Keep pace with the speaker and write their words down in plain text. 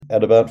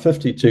at about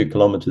 52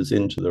 kilometers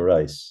into the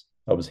race,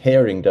 I was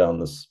herring down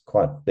this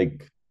quite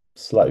big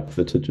slope,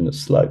 vertiginous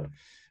slope,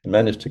 and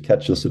managed to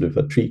catch a sort of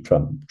a tree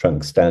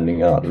trunk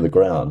standing out of the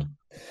ground.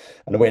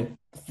 And I went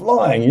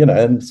flying,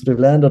 and sort of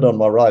landed on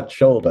my right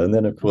shoulder. And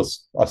then, of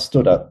course, I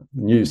stood up,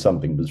 knew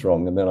something was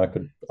wrong. And then I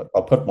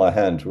put my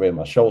hand to where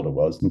my shoulder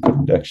was and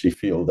couldn't actually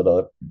feel that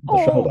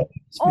the shoulder.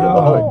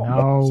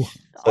 No.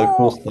 So, of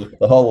course,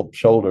 the whole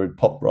shoulder had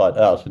popped right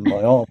out and my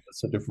arm was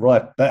sort of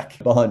right back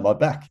behind my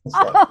back. It's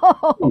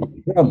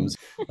like, crumbs.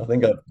 I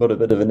think I've got a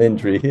bit of an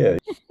injury here.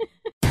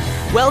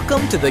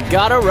 Welcome to the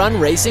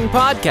GottaRunRacing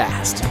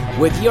podcast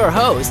with your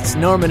hosts,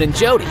 Norman and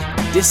Jody.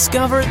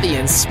 Discover the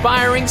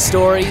inspiring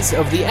stories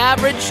of the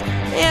average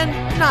and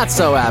not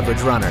so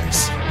average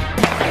runners.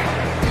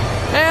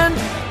 And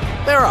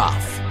they're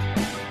off.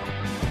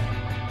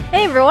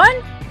 Hey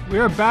everyone! We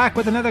are back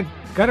with another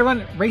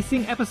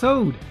GottaRunRacing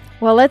episode.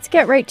 Well, let's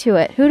get right to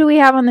it. Who do we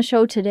have on the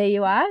show today,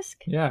 you ask?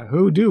 Yeah,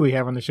 who do we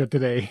have on the show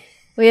today?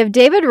 We have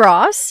David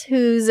Ross,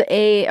 who's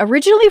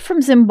originally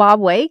from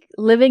Zimbabwe,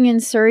 living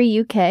in Surrey,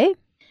 UK.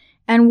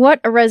 And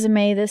what a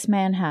resume this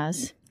man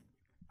has.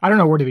 I don't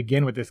know where to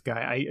begin with this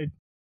guy.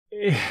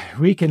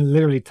 We can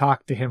literally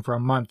talk to him for a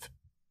month,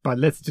 but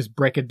let's just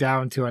break it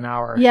down to an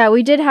hour. Yeah,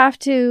 we did have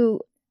to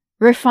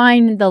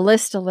refine the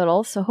list a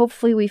little, so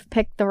hopefully we've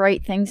picked the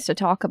right things to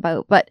talk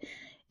about. But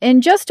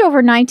in just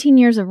over 19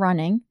 years of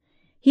running,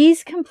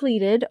 he's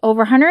completed over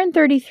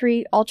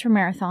 133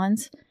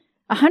 ultramarathons,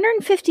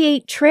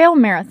 158 trail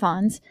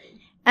marathons,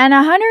 and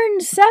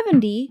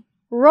 170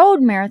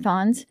 road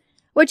marathons,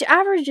 which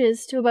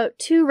averages to about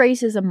 2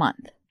 races a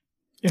month.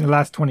 In the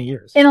last 20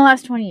 years.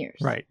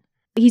 Right.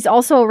 He's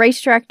also a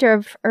race director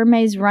of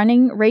Hermes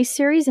Running Race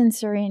Series in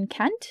Surrey and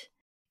Kent.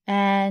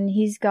 And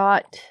he's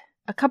got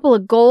a couple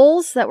of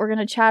goals that we're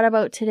going to chat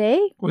about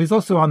today. Well, he's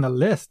also on the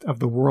list of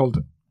the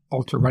World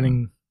Ultra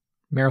Running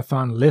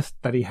Marathon list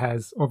that he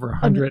has over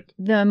 100.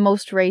 The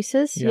most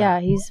races? Yeah,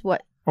 he's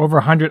what? Over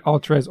 100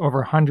 ultras, over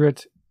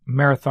 100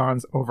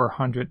 marathons, over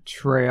 100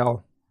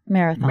 trail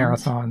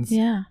marathons.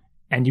 Yeah.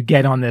 And you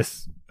get on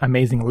this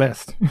amazing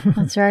list.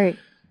 That's right.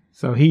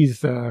 So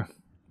he's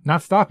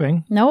not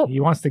stopping. Nope. He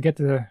wants to get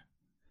to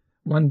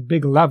one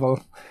big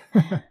level.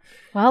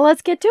 Well,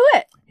 let's get to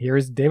it.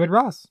 Here's David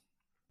Ross.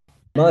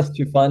 Nice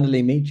to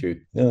finally meet you.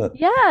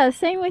 Yeah,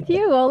 same with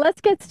you. Well,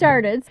 let's get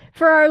started.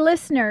 For our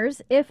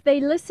listeners, if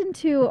they listen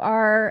to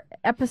our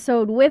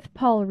episode with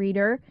Paul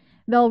Reeder,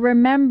 they'll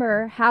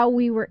remember how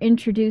we were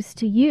introduced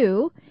to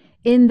you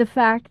in the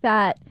fact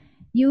that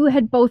you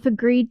had both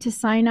agreed to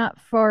sign up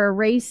for a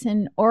race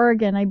in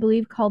Oregon, I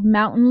believe, called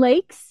Mountain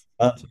Lakes.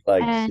 Mountain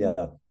Lakes,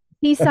 and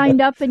he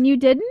signed up and you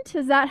didn't?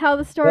 Is that how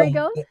the story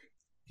goes?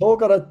 Paul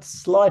got it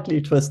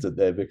slightly twisted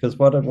there because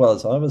what it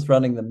was, I was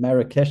running the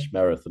Marrakesh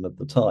Marathon at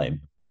the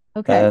time.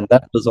 Okay. And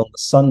that was on the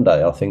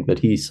Sunday, I think, that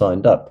he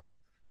signed up.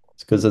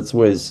 It's because it's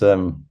always at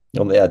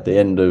the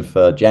end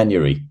of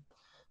January.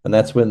 And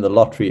that's when the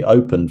lottery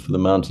opened for the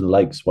Mountain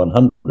Lakes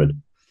 100.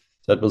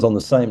 So it was on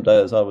the same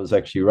day as I was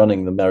actually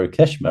running the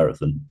Marrakesh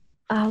Marathon.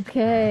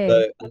 Okay.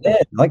 So then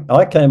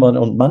I came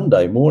on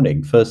Monday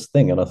morning, first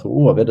thing, and I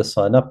thought, I better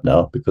sign up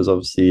now because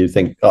obviously you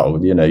think,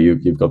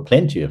 you've got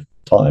plenty of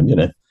time,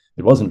 It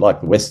wasn't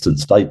like the Western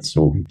States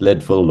or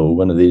Leadville or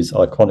one of these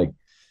iconic,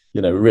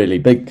 really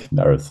big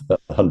marathon,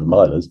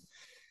 100-milers.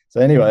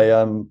 So anyway,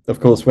 of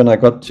course, when I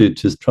got to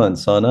try and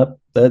sign up,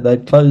 they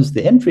closed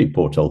the entry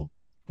portal.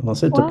 And I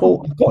said to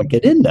Paul, I can't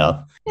get in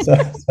now. So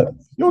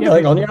you're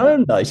going on your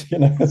own, mate.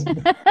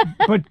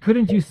 But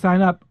couldn't you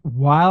sign up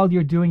while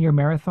you're doing your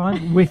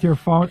marathon with your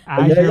phone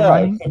as you're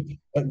running?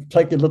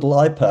 Take your little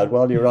iPad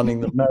while you're running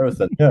the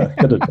marathon. Yeah,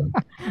 could have done.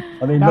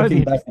 I mean,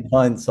 looking back in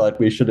hindsight,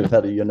 we should have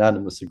had a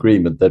unanimous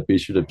agreement that we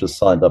should have just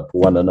signed up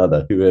for one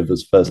another,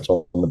 whoever's first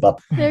on the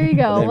button. There you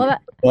go. Well,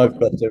 I've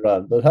got to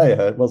run. But hey,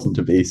 it wasn't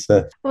to be.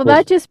 So, well,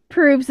 that just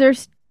proves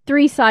there's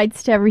 3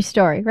 sides to every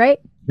story, right?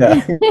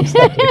 Yeah,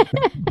 exactly.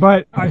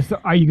 But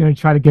are you going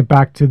to try to get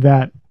back to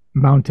that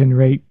mountain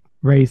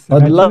race?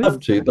 I'd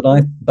love to, but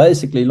I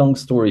basically, long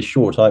story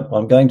short,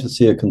 I'm going to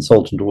see a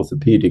consultant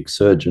orthopedic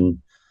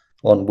surgeon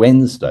on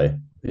Wednesday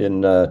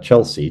in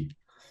Chelsea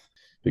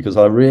because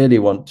I really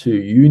want 2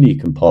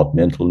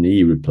 unicompartmental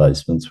knee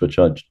replacements, which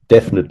I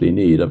definitely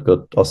need. I've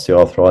got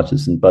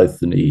osteoarthritis in both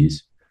the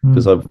knees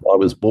because I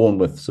was born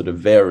with sort of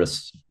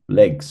varus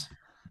legs.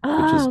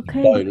 Which is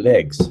low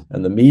legs,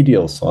 and the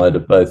medial side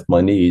of both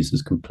my knees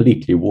is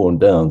completely worn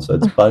down, so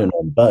it's bone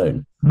on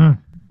bone.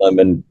 I'm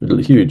in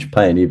huge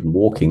pain even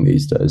walking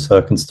these days, so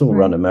I can still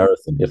run a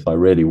marathon if I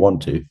really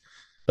want to.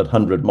 But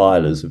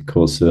 100-milers, of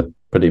course,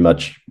 pretty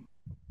much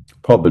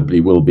probably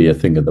will be a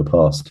thing of the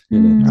past.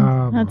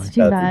 That's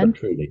too bad.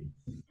 Truly.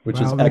 Which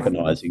is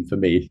agonizing for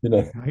me,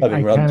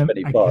 having run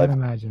 25.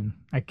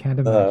 I can't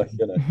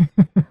imagine.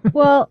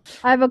 Well,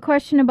 I have a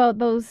question about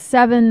those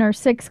 7 or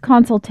 6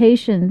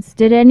 consultations.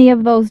 Did any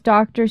of those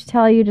doctors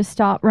tell you to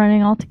stop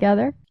running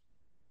altogether?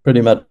 Pretty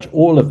much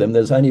all of them.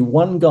 There's only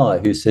one guy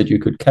who said you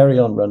could carry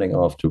on running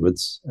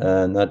afterwards,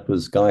 and that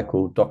was a guy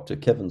called Dr.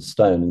 Kevin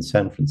Stone in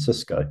San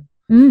Francisco.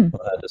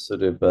 I had a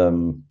sort of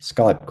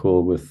Skype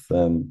call with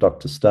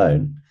Dr.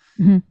 Stone,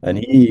 and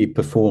he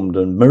performed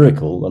a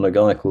miracle on a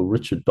guy called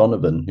Richard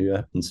Donovan, who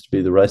happens to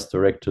be the race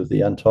director of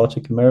the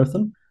Antarctica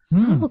Marathon.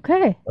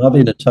 Okay. I've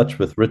been in touch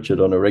with Richard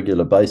on a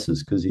regular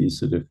basis because he's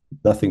sort of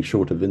nothing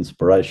short of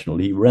inspirational.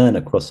 He ran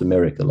across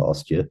America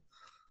last year,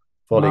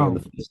 following in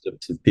the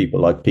footsteps of people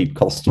like Pete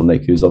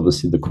Kostelnik, who's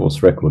obviously the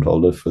course record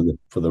holder for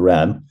the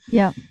Ram.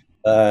 Yeah.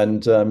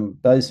 And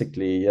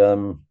basically,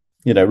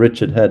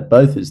 Richard had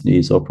both his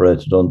knees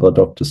operated on by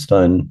Dr.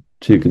 Stone,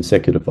 2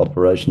 consecutive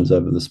operations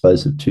over the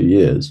space of 2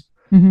 years,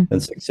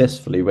 and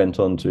successfully went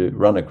on to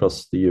run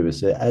across the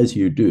USA, as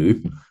you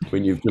do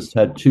when you've just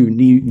had 2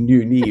 new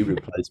knee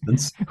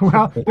replacements.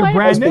 Well, they're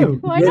brand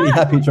new. Really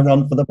happy to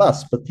run for the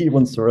bus, but he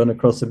wants to run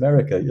across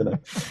America,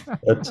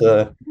 But,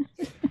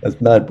 as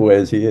mad boy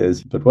as he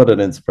is. But what an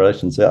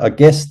inspiration. So I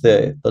guess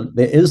there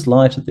is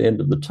light at the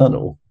end of the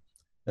tunnel.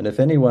 And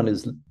if anyone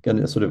is going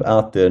to sort of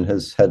out there and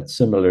has had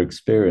similar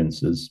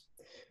experiences,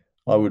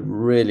 I would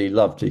really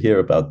love to hear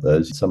about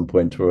those at some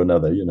point or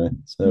another,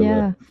 So,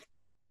 yeah.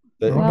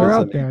 We're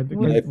out there.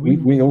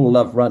 We all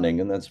love running,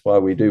 and that's why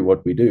we do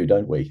what we do,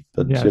 don't we?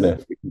 But, Yes.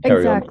 If we can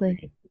carry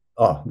Exactly.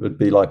 on, it would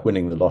be like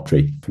winning the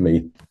lottery for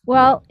me.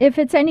 Well, if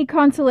it's any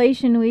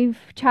consolation, we've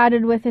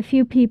chatted with a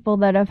few people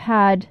that have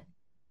had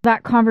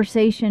that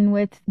conversation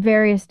with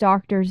various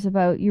doctors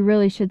about you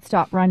really should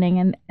stop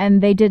running,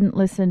 and they didn't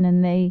listen,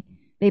 and they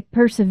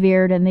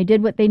persevered, and they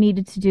did what they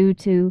needed to do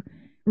to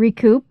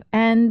recoup,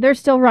 and they're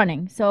still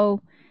running.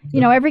 So,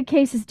 every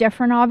case is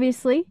different,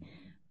 obviously,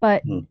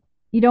 but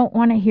you don't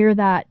want to hear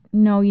that,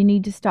 no, you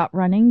need to stop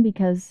running,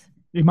 because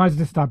you might as well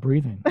just stop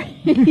breathing.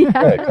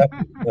 Yeah,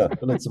 exactly. Yeah.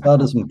 But it's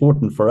about as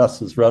important for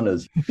us as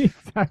runners.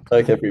 Exactly.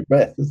 Take every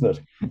breath, isn't it?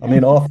 I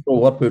mean, after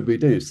all, what would we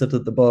do? Sit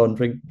at the bar and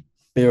drink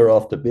beer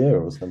after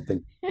beer or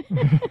something?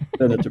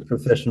 Turn into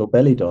professional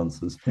belly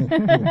dancers.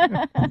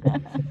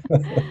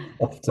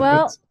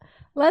 Well,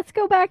 let's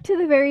go back to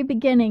the very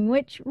beginning,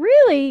 which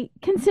really,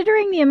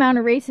 considering the amount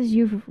of races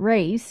you've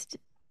raced,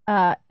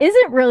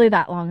 isn't really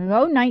that long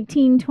ago,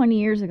 19, 20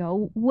 years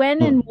ago.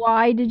 When and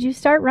why did you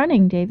start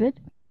running, David?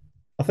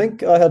 I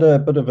think I had a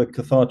bit of a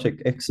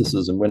cathartic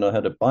exorcism when I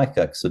had a bike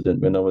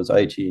accident when I was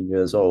 18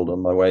 years old on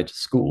my way to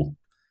school.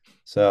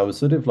 So I was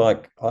sort of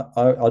like,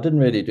 I didn't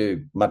really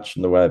do much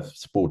in the way of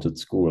sport at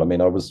school. I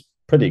mean, I was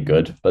pretty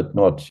good, but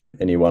not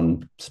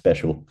anyone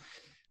special.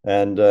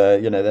 And,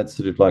 that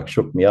sort of like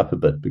shook me up a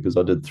bit because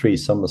I did 3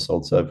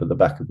 somersaults over the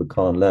back of the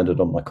car and landed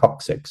on my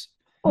coccyx.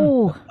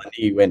 Oh. My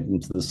knee went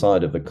into the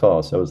side of the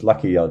car. So I was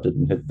lucky I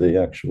didn't hit the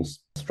actual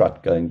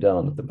strut going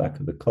down at the back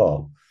of the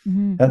car.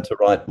 Had to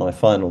write my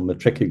final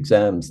matric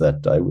exams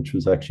that day, which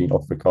was actually in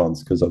Afrikaans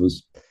because I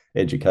was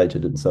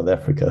educated in South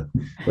Africa,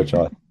 which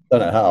I don't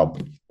know how,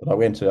 but I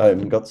went home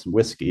and got some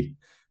whiskey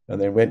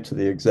and then went to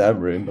the exam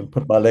room and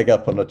put my leg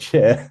up on a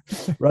chair,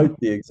 wrote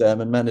the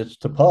exam and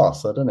managed to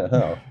pass. I don't know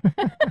how.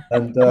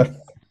 And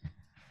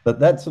but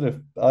that sort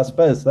of, I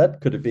suppose that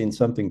could have been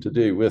something to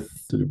do with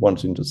sort of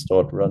wanting to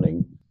start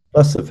running.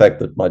 Plus the fact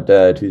that my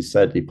dad, who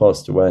sadly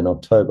passed away in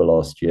October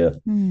last year,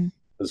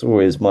 was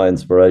always my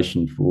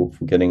inspiration for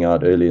getting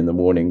out early in the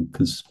morning,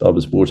 because I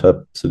was brought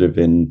up sort of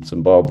in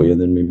Zimbabwe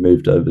and then we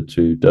moved over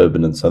to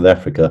Durban in South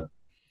Africa.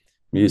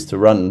 We used to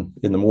run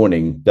in the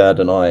morning, Dad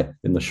and I,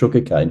 in the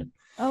sugarcane.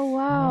 Oh,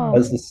 wow.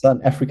 As the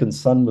African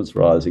sun was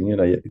rising,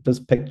 you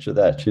just picture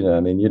that, I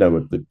mean,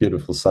 what the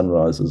beautiful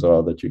sunrises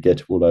are that you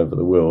get all over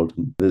the world.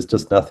 And there's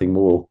just nothing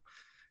more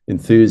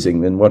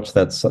enthusing than watch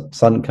that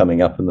sun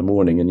coming up in the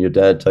morning and your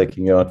dad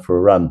taking you out for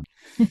a run.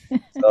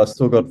 So I've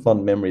still got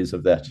fond memories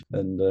of that.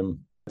 And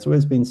it's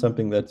always been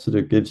something that sort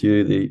of gives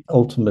you the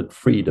ultimate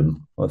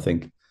freedom, I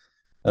think.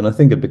 And I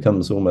think it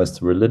becomes almost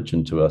a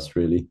religion to us,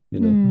 really.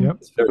 Yep.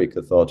 It's very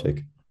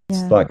cathartic. It's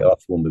Yeah. like our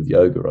form of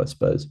yoga, I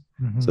suppose.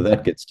 So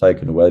that gets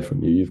taken away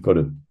from you. You've got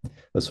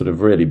a sort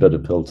of really bitter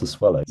pill to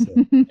swallow. So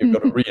you've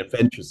got to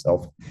reinvent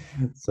yourself.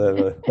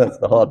 So that's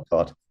the hard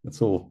part.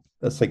 It's all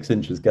a 6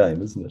 inches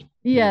game, isn't it?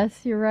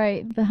 Yes, you're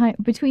right.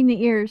 Between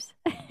the ears.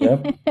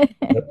 Yep.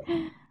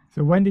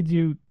 So when did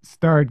you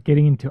start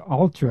getting into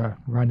ultra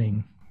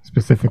running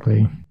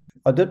specifically?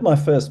 I did my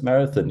first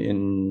marathon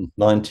in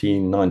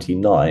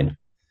 1999.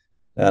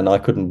 And I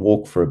couldn't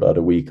walk for about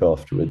a week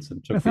afterwards.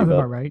 It took That me sounds about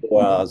about right.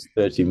 4 hours,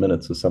 30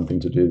 minutes or something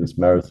to do this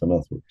marathon.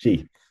 I thought,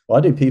 gee, why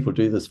do people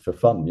do this for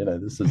fun?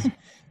 This is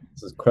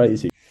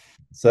crazy.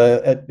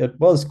 So it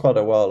was quite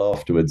a while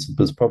afterwards. It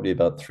was probably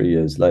about 3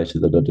 years later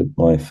that I did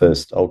my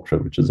first ultra,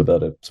 which is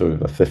about a sort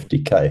of a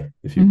 50K,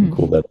 if you can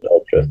call that an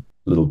ultra, a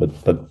little bit.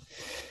 But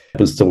it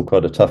was still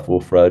quite a tough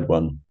off-road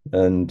one.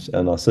 And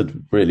I sort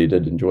of really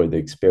did enjoy the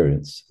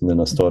experience. And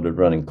then I started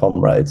running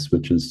Comrades,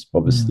 which is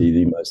obviously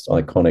the most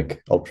iconic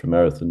ultra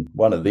marathon,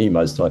 one of the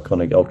most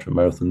iconic ultra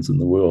marathons in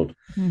the world.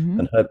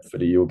 And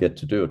hopefully you'll get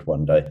to do it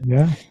one day.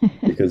 Yeah.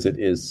 Because it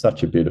is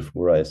such a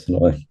beautiful race. And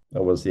I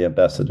was the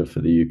ambassador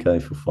for the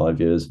UK for 5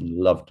 years and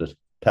loved it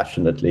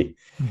passionately.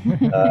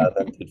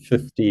 Then did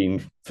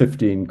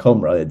 15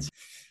 Comrades.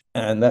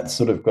 And that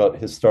sort of got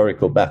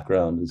historical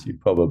background, as you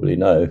probably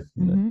know.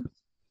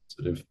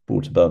 sort of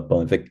brought about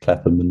by Vic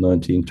Clapham in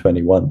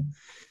 1921,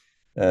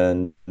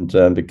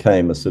 and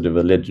became a sort of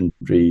a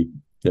legendary,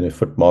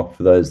 footmark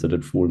for those that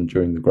had fallen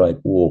during the Great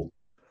War.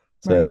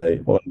 So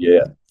one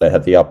year they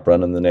have the up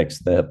run, and the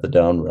next they have the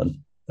down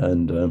run.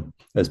 And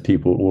as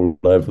people all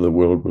over the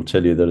world will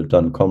tell you that have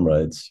done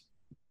Comrades,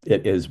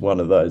 it is one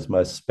of those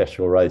most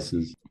special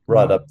races,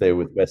 right up there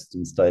with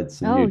Western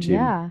States and UTMB.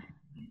 Yeah,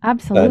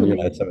 absolutely.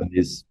 And some of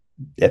these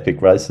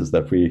epic races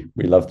that we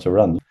love to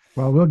run.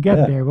 Well, we'll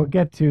get there. We'll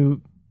get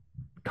to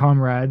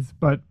Comrades,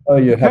 but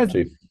you have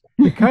to,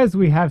 because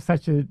we have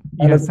such a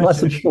and it's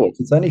nice and short.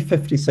 It's only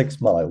 56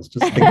 miles.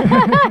 Just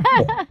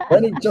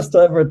only just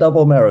over a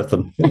double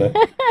marathon.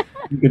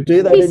 You could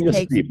do that in your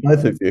sleep,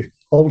 both of you,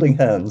 holding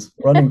hands,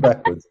 running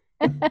backwards.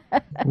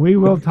 We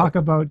will talk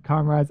about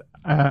Comrades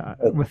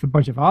with a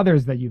bunch of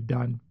others that you've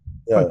done.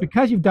 Yeah. But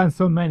because you've done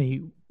so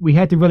many, we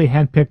had to really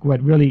handpick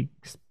what really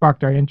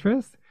sparked our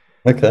interest.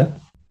 Okay.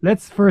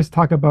 Let's first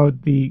talk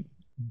about the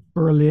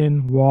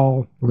Berlin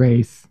Wall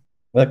race.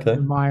 Okay.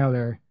 The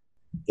miler.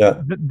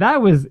 Yeah.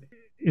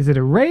 Is it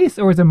a race,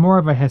 or is it more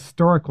of a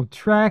historical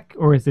trek,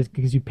 or is it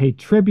because you pay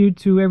tribute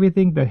to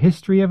everything, the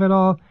history of it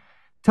all?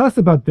 Tell us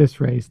about this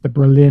race, the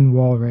Berlin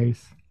Wall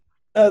race.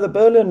 The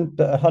Berlin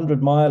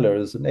 100 miler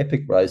is an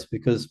epic race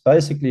because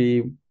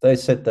basically they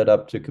set that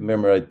up to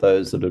commemorate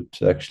those that had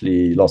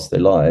actually lost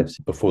their lives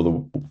before the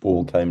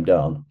wall came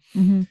down.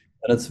 Mm-hmm.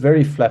 And it's a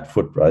very flat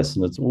foot race,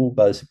 and it's all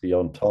basically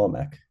on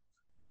tarmac.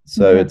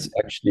 So it's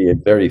actually a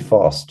very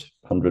fast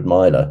 100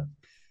 miler.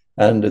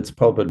 And it's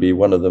probably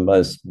one of the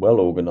most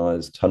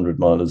well-organized 100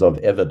 milers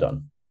I've ever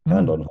done,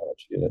 hand on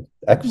heart.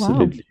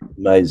 Absolutely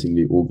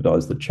amazingly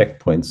organized. The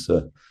checkpoints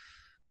are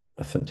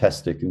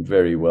fantastic and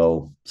very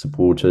well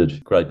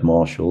supported. Great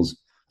marshals,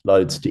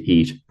 loads to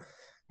eat.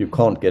 You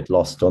can't get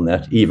lost on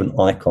that. Even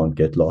I can't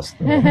get lost.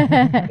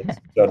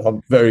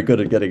 I'm very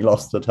good at getting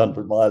lost at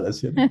 100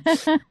 milers.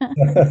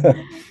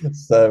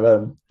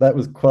 So that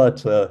was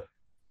quite a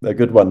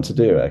good one to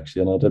do,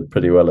 actually. And I did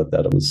pretty well at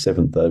that. I was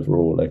 7th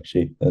overall,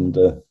 actually, and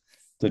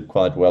did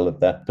quite well at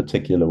that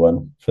particular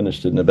one.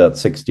 Finished it in about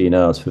 16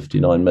 hours,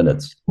 59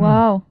 minutes.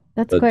 Wow.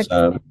 That's quick.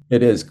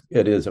 It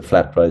is a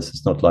flat race.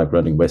 It's not like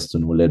running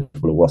Western or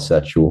Leadville or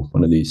Wasatch or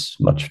one of these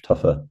much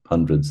tougher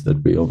hundreds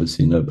that we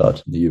obviously know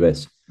about in the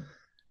US.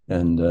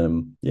 And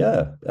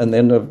and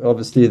then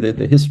obviously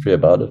the history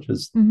about it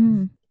is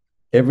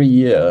every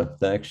year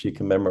they actually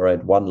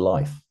commemorate one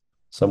life,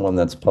 someone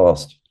that's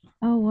passed.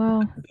 Oh,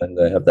 wow. And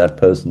they have that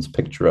person's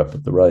picture up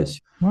at the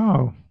race.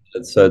 Wow.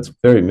 So it's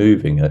very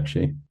moving,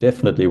 actually.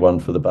 Definitely one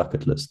for the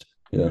bucket list.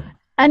 Yeah.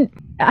 And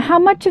how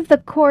much of the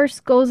course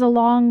goes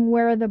along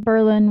where the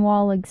Berlin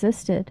Wall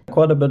existed?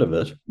 Quite a bit of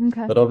it.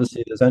 Okay. But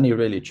obviously there's only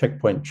really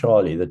checkpoint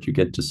Charlie that you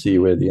get to see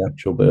where the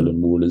actual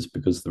Berlin Wall is,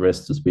 because the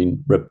rest has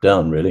been ripped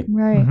down, really.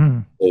 Right. Mm-hmm.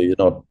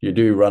 So you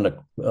do run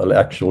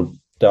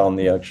down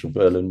the actual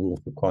Berlin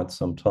Wall for quite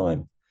some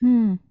time,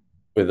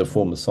 where the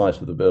former site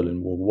of the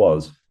Berlin Wall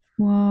was.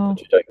 Wow.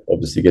 But you don't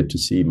obviously get to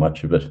see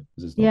much of it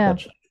because there's not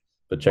much.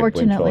 But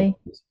checkpoint Charlie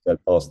go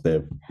past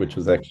there, which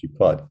was actually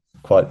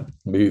quite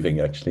moving,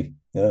 actually.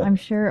 Yeah. I'm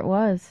sure it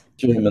was.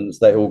 Germans,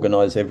 they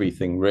organize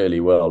everything really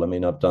well. I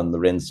mean, I've done the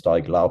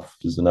Rennsteiglauf,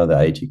 which is another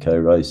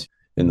 80k race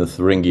in the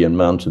Thuringian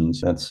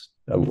Mountains. That's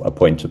a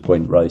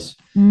point-to-point race.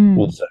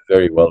 Also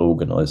very well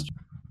organized.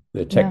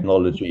 Their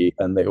technology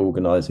and their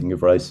organizing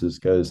of races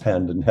goes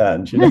hand in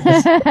hand,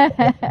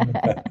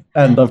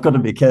 And I've got to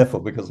be careful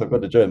because I've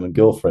got a German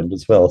girlfriend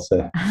as well.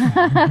 So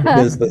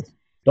there's this,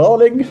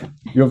 darling,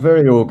 you're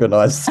very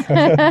organized.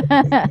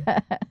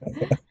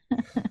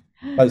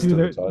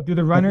 Do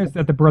the runners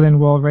at the Berlin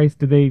Wall race,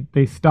 do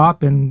they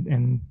stop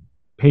and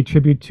pay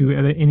tribute to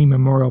any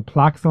memorial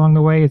plaques along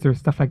the way? Is there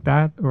stuff like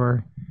that,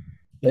 or?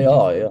 There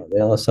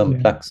are some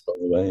plaques along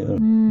the way.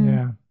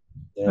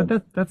 Yeah.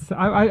 But that's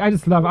I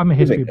just love. I'm a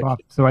history buff,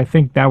 so I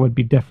think that would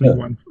be definitely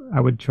one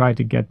I would try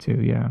to get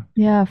to.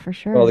 Yeah, for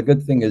sure. Well, the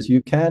good thing is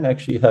you can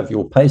actually have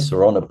your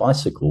pacer on a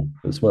bicycle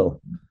as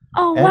well.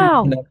 Oh,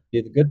 wow!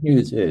 The good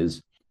news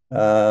is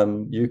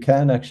you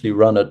can actually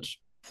run it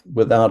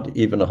without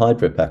even a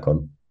hydro pack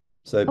on.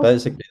 So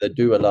basically they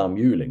do allow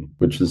muling,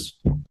 which is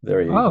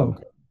very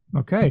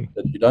okay.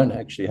 But you don't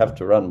actually have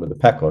to run with a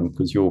pack on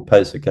because your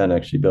pacer can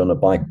actually be on a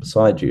bike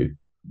beside you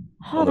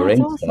on the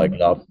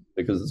Rennsteiglauf,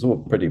 because it's all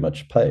pretty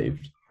much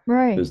paved.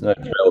 Right. There's no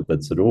trail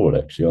bits at all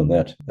actually on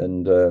that.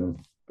 And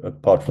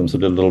apart from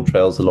sort of little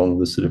trails along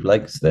the sort of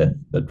lakes there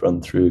that run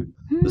through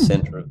the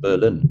center of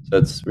Berlin. So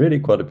it's really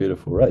quite a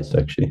beautiful race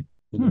actually.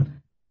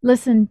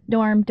 Listen,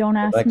 Norm, don't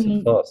ask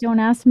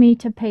me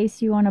to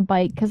pace you on a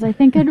bike, because I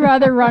think I'd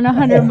rather run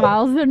 100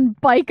 miles than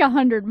bike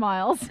 100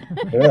 miles.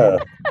 Yeah,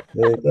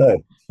 there you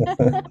go.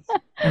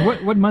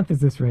 And what month is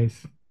this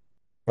race?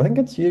 I think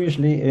it's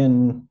usually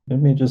let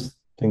me just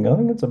think, I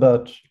think it's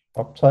about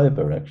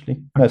October,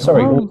 actually. No,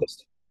 sorry,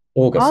 August.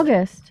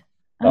 August.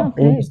 Oh,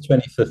 okay. August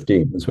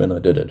 2015 is when I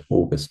did it,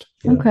 August.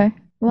 Okay,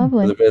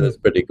 lovely. The weather's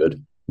pretty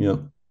good. Yeah.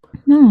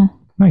 No.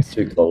 Nice.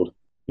 Too cold.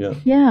 Yeah.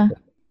 Yeah.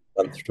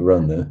 Month to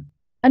run there.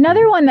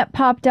 Another one that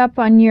popped up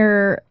on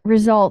your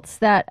results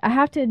that I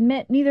have to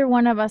admit neither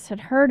one of us had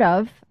heard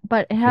of,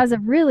 but it has a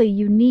really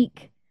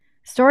unique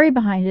story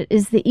behind it,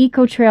 is the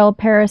Eco Trail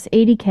Paris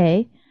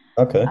 80K.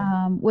 Okay.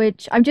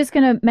 Which I'm just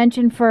going to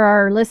mention for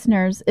our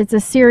listeners. It's a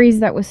series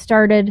that was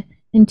started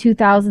in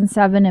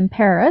 2007 in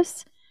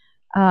Paris,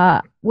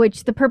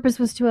 which the purpose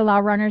was to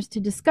allow runners to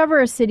discover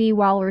a city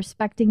while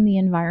respecting the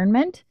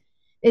environment.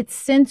 It's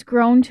since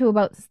grown to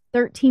about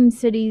 13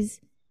 cities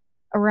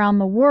around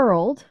the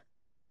world.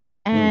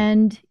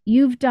 And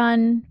you've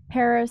done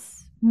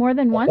Paris more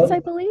than once, I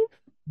believe?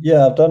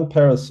 Yeah, I've done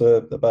Paris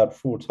about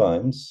 4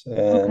 times,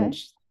 and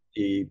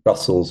the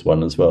Brussels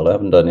one as well. I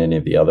haven't done any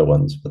of the other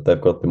ones, but they've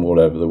got them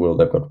all over the world.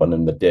 They've got one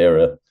in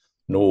Madeira,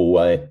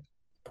 Norway,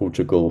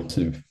 Portugal,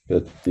 sort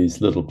of these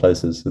little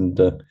places, and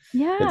it's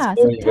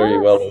very, very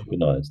well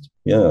organized.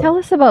 Yeah. Tell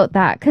us about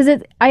that, because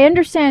I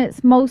understand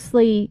it's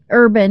mostly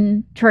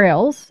urban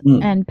trails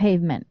and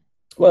pavement.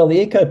 Well,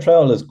 the Eco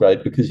Trail is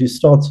great because you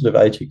start sort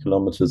of 80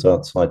 kilometers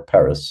outside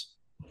Paris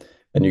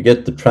and you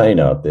get the train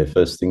out there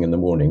first thing in the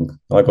morning.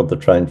 I got the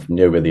train from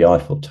near where the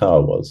Eiffel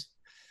Tower was.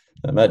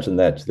 Imagine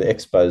that, the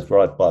expo's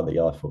right by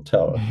the Eiffel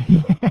Tower.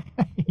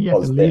 You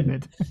have to leave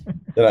it.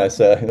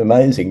 So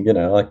amazing,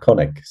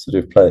 iconic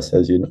sort of place,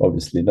 as you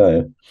obviously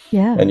know.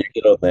 Yeah. And you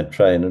get on that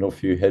train and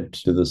off you head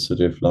to this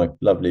sort of like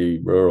lovely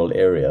rural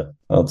area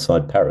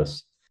outside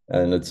Paris.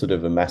 And it's sort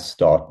of a mass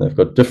start. And they've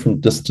got different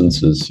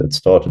distances that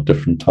start at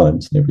different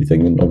times and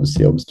everything. And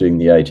obviously I was doing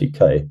the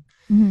 80K.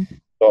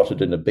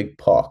 Started in a big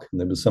park, and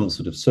there was some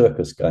sort of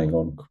circus going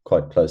on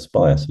quite close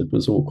by. So it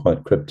was all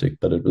quite cryptic,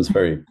 but it was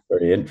very,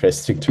 very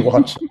interesting to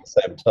watch at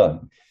the same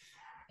time.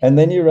 And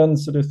then you run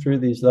sort of through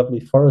these lovely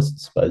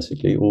forests,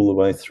 basically, all the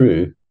way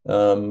through,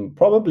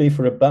 probably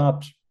for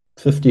about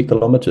 50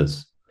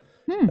 kilometers.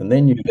 And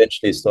then you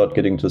eventually start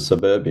getting to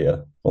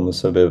suburbia on the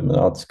suburban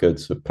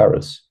outskirts of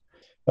Paris.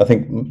 I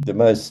think the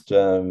most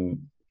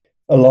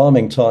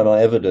alarming time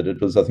I ever did it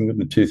was, I think,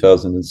 in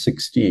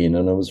 2016,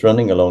 and I was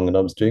running along and I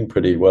was doing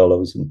pretty well. I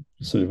was in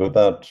sort of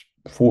about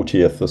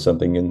 40th or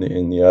something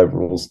in the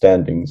overall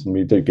standings, and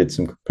we did get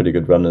some pretty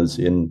good runners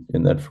in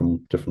that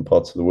from different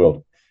parts of the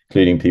world,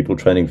 including people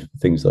training for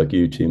things like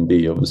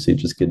UTMB, obviously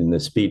just getting their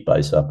speed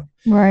base up.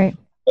 Right.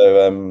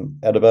 So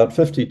at about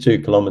 52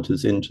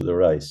 kilometers into the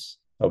race,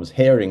 I was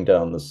herring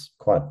down this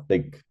quite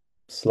big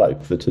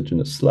slope,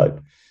 vertiginous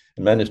slope,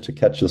 and managed to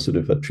catch a sort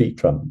of a tree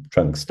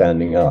trunk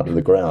standing out of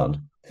the ground.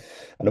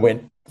 And I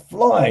went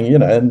flying,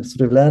 and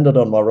sort of landed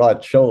on my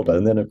right shoulder.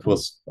 And then, of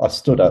course, I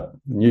stood up,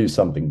 knew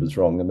something was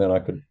wrong. And then I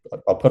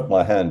put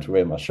my hand to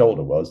where my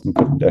shoulder was and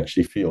couldn't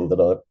actually feel that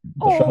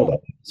the shoulder.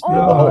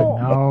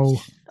 No.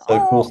 So,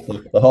 of course,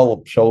 the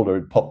whole shoulder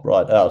had popped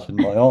right out, and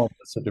my arm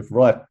was sort of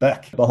right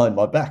back behind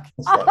my back.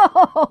 It's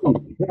like,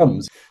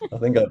 crumbs. I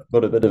think I've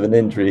got a bit of an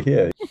injury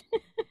here.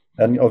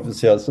 And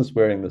obviously, I was just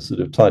wearing this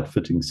sort of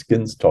tight-fitting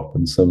skins top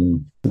and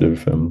some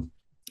sort of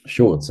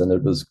shorts, and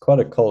it was quite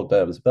a cold day.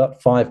 It was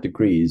about 5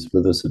 degrees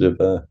with a sort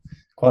of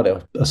quite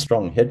a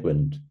strong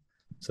headwind.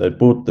 So it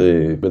brought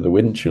with the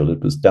wind chill,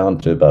 it was down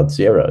to about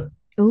 0.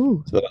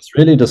 Ooh. So I was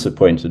really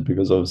disappointed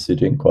because obviously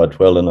doing quite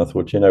well, and I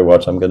thought, you know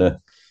what, I'm going to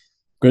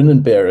grin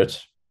and bear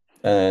it,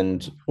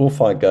 and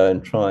off I go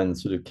and try and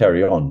sort of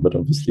carry on. But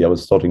obviously I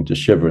was starting to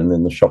shiver, and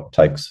then the shock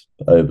takes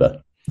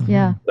over.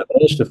 Yeah. I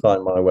managed to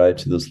find my way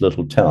to this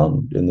little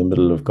town in the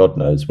middle of God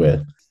knows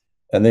where,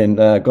 and then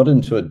got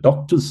into a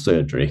doctor's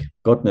surgery.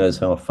 God knows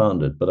how I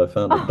found it, but I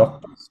found a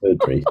doctor's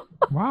surgery.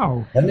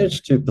 Wow.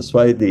 Managed to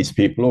persuade these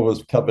people,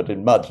 always covered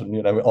in mud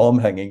and, arm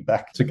hanging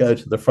back, to go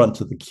to the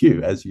front of the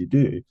queue, as you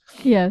do.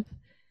 Yeah.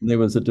 And there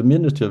was a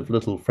diminutive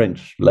little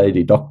French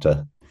lady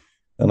doctor,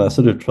 and I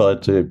sort of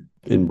tried to,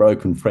 in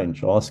broken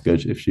French, ask her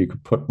if she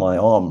could put my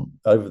arm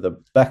over the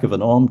back of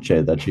an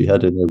armchair that she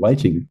had in her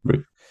waiting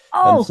room.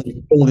 And sort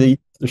of pull the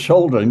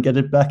shoulder and get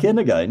it back in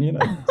again,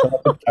 so I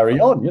could carry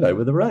on,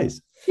 with the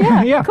race.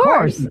 Yeah, of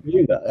course.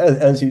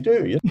 As you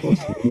do. Of course,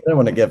 you don't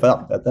want to give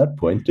up at that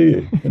point, do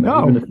you?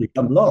 No. Even if you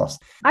come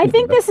last. I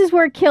think this is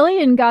where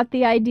Killian got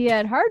the idea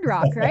at Hard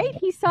Rock, right?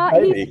 He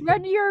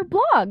read your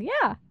blog,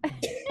 yeah.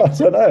 I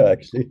don't know,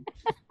 actually.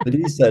 But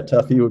he's so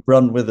tough, he would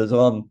run with his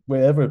arm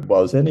wherever it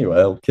was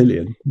anyway, old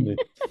Killian.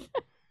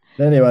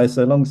 Anyway,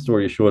 so long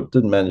story short,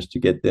 didn't manage to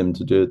get them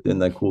to do it. Then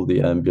they called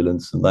the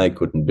ambulance, and they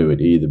couldn't do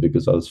it either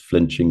because I was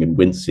flinching and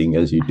wincing,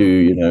 as you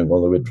do,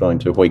 while they were trying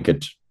to hoik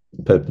it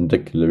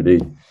perpendicularly.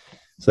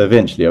 So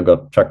eventually I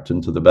got trucked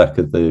into the back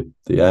of the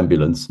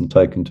ambulance and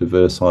taken to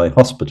Versailles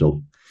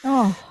Hospital.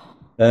 Oh.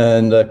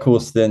 And of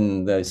course,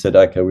 then they said,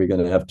 okay, we're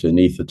going to have to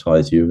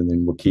anesthetize you, and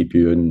then we'll keep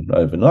you in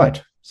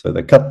overnight. So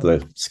they cut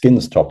the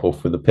skins top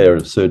off with a pair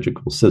of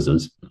surgical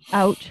scissors.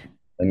 Ouch.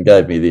 And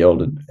gave me the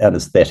old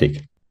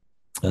anesthetic.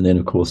 And then,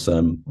 of course,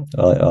 I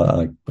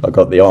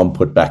got the arm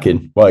put back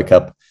in, woke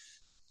up.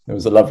 There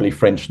was a lovely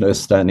French nurse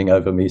standing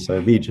over me, so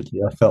immediately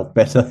I felt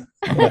better.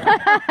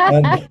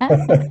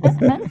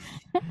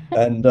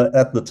 and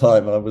at the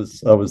time, I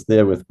was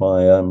there with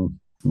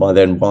my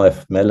then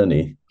wife,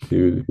 Melanie,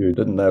 who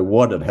didn't know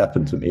what had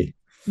happened to me.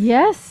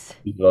 Yes.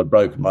 I'd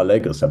broken my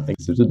leg or something.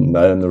 So I didn't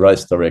know, and the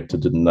race director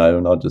didn't know,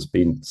 and I'd just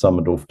been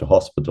summoned off to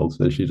hospital.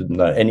 So she didn't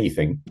know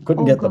anything.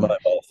 Couldn't get the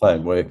mobile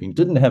phone working.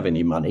 Didn't have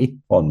any money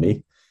on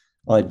me.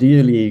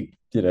 Ideally,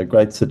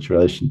 great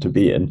situation to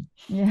be in.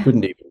 Yeah.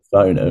 Couldn't even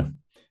phone her.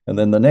 And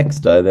then the next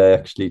day, they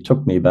actually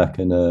took me back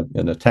in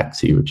a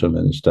taxi, which I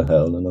managed to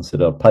hail. And I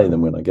said, I'll pay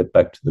them when I get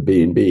back to the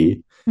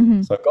B&B.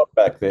 Mm-hmm. So I got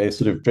back there,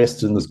 sort of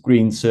dressed in this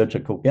green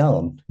surgical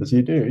gown, as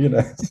you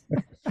do,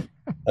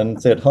 and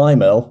said, "Hi,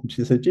 Mel." And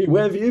she said, "Gee,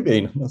 where have you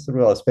been?" And I said,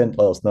 "Well, I spent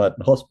last night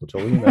in hospital."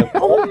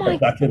 Oh my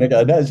back in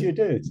again, as you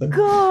do. So,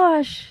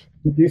 gosh.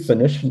 did you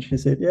finish? And she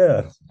said,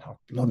 "Yeah." Oh,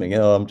 blimey,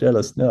 I'm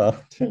jealous now.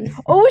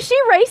 Oh, was she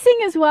racing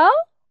as well?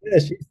 Yeah,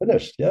 she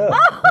finished. Yeah.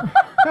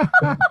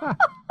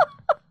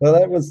 Well,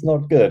 that was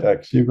not good,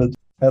 actually, but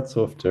hats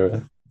off to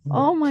her.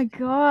 Oh my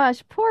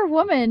gosh, poor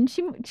woman.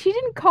 She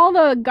didn't call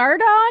the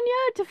Garda on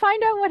you to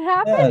find out what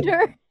happened,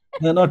 or?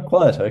 No, not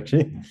quite,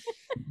 actually.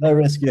 No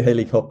rescue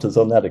helicopters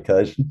on that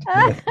occasion.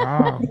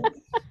 Wow.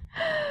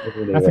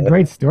 That's a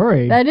great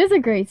story. That is a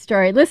great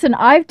story. Listen,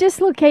 I've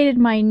dislocated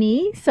my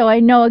knee, so I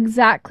know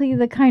exactly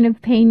the kind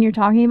of pain you're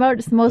talking about.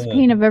 It's the most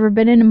pain I've ever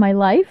been in my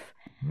life.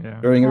 Yeah.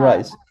 During a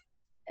race?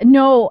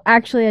 No,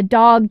 actually, a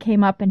dog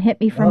came up and hit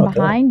me from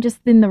behind, just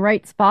in the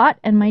right spot,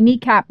 and my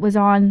kneecap was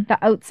on the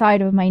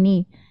outside of my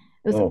knee.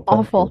 It was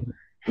awful.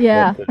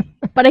 Yeah.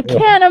 But I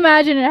can't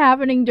imagine it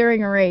happening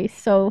during a race.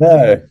 So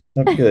no,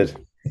 not good.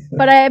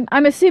 But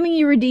I'm assuming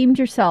you redeemed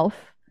yourself.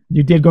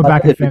 You did go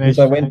back and finish.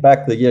 I went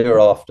back the year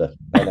after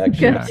and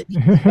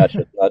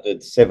actually I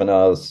did 7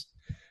 hours,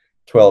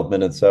 12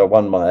 minutes. So I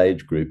won my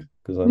age group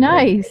because I'm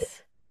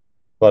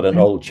quite an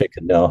old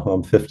chicken now.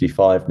 I'm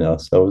 55 now.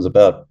 So I was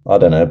about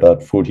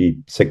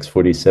 46,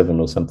 47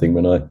 or something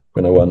when I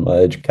won my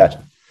age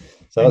cat.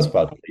 So I was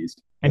quite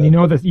pleased. And you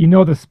know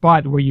the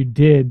spot where you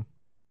did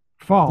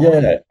fall.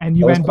 Yeah. And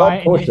you went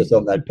by cautious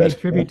on that paid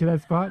tribute to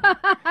that spot.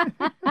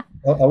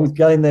 I was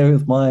going there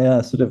with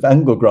my sort of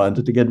angle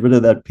grinder to get rid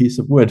of that piece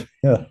of wood.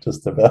 Yeah,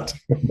 just about.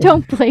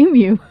 Don't blame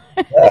you.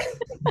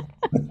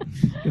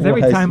 Because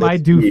every time I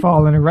do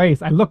fall in a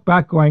race, I look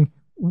back going,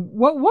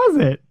 what was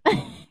it?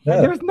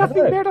 There was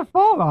nothing there to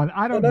fall on.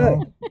 I don't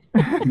know.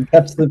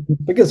 That's the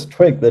biggest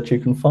twig that you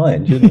can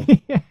find.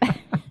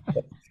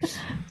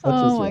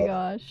 Oh my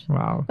gosh.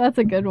 Wow. That's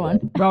a good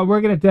one. Well,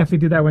 we're going to definitely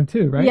do that one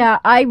too, right? Yeah,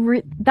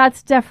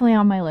 that's definitely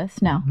on my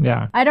list now.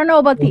 Yeah. I don't know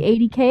about the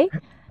 80K,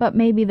 but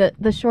maybe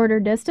the shorter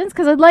distance,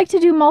 because I'd like to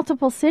do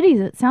multiple cities.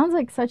 It sounds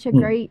like such a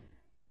great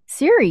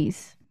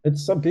series.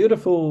 It's a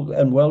beautiful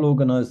and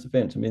well-organized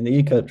event. I mean, the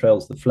Eco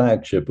Trail's the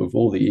flagship of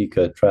all the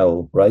Eco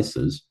Trail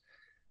races.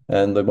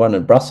 And the one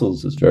in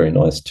Brussels is very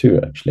nice too,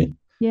 actually.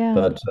 Yeah.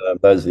 But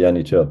those are the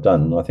only two I've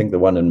done. I think the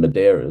one in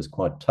Madeira is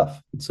quite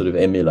tough. It sort of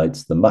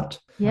emulates the mutt.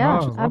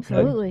 Yeah,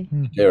 absolutely.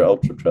 Madeira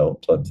Ultra Trail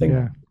type thing.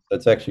 Yeah.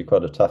 It's actually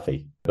quite a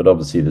toughie. But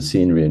obviously the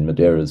scenery in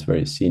Madeira is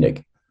very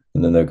scenic.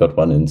 And then they've got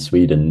one in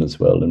Sweden as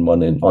well and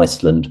one in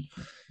Iceland.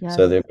 Yes.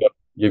 So they've got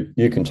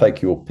you can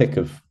take your pick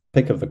of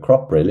the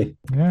crop, really.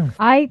 Yeah.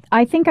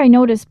 I think I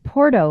noticed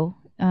Porto,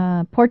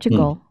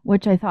 Portugal,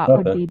 which I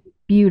thought would be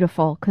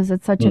beautiful because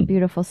it's such a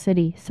beautiful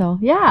city. So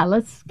yeah,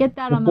 let's get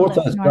that on the list.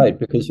 Porto's great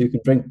because you can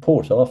drink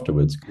port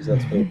afterwards because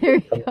that's where there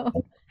you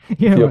go.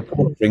 If you're a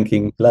port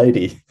drinking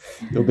lady,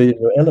 you'll be in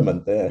your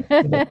element there.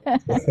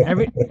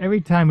 Every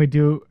time we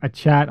do a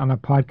chat on a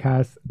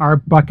podcast, our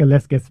bucket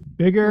list gets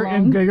bigger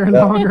and bigger,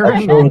 longer.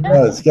 I'm sure it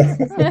does.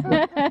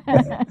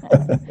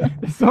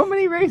 There's so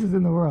many races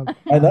in the world.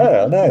 I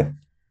know.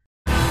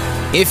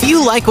 If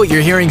you like what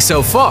you're hearing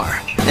so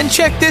far, then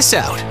check this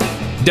out.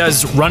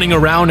 Does running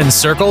around in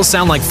circles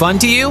sound like fun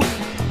to you?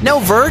 No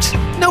vert?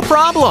 No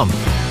problem.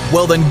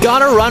 Well, then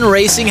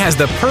GottaRunRacing has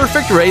the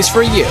perfect race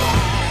for you.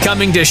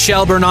 Coming to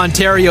Shelburne,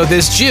 Ontario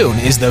this June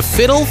is the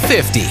Fiddle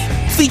 50,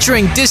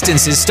 featuring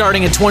distances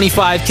starting at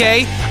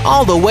 25K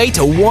all the way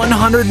to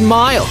 100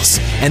 miles,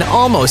 and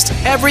almost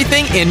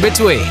everything in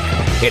between.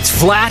 It's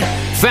flat,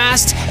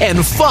 fast,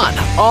 and fun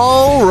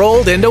all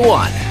rolled into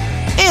one.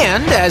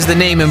 And, as the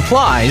name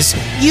implies,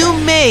 you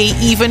may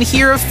even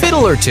hear a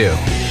fiddle or two.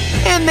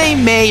 And they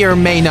may or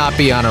may not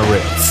be on a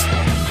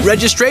roof.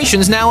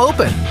 Registration's now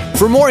open.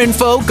 For more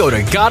info, go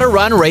to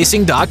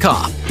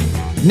GottaRunRacing.com.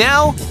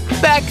 Now,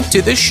 back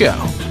to the show.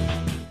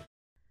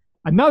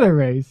 Another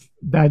race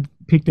that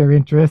piqued our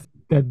interest,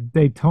 the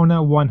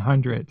Daytona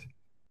 100.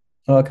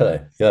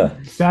 Okay, yeah.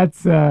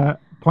 That's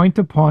point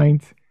to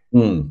point.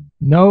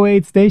 No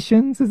aid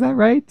stations, is that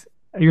right?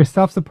 You're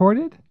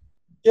self-supported?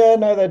 Yeah,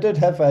 no, they did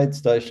have aid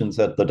stations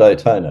at the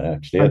Daytona,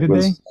 actually. Did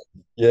they?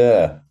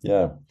 Yeah.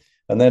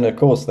 And then, of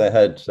course, they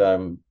had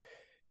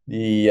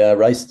the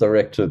race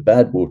director of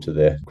Badwater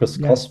there, Chris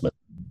Kosman,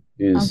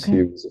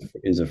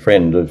 who's a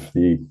friend of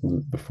the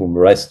former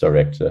race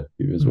director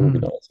who was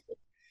organising it.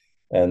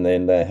 And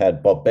then they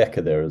had Bob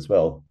Becker there as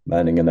well,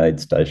 manning an aid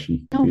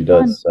station, who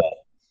does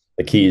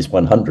the Keys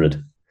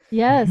 100.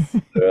 Yes.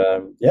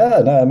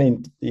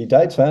 The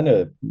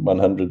Daytona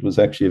 100 was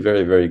actually a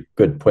very, very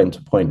good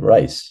point-to-point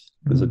race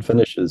because it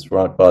finishes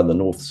right by the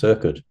North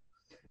Circuit.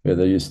 where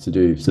they used to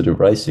do sort of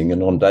racing,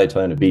 and on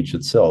Daytona Beach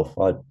itself,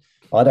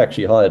 I'd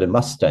actually hired a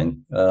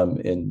Mustang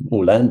in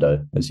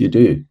Orlando, as you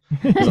do,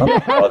 because I'm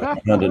driving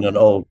around in an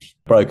old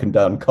broken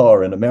down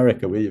car in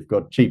America where you've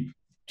got cheap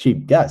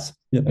gas.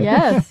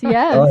 Yes.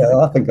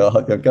 I think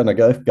I'm going to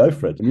go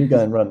for it. And you go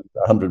and run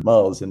 100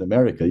 miles in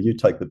America, you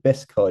take the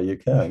best car you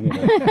can,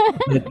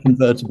 a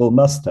convertible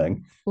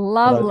Mustang.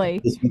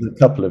 Lovely. This with a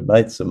couple of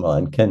mates of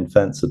mine, Ken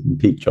Fansett and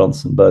Pete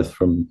Johnson, both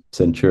from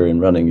Centurion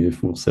Running,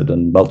 who've also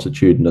done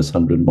multitudinous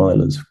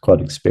 100-milers,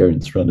 quite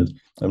experienced runners.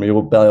 And we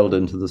all bailed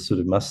into the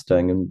sort of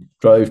Mustang and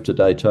drove to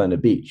Daytona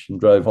Beach and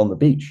drove on the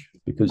beach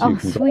because you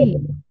can drive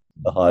on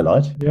the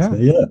highlight. Yeah.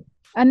 So,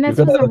 And this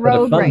was a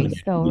road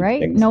race, though,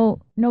 right? Things.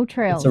 No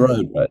trails. It's a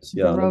road race,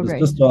 yeah. And it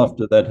was just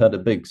after they'd had a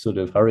big sort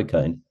of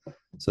hurricane.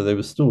 So there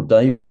was still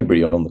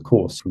debris on the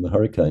course from the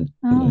hurricane,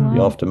 the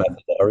aftermath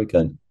of the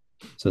hurricane.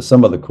 So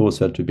some of the course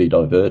had to be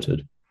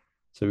diverted.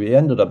 So we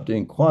ended up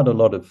doing quite a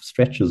lot of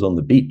stretches on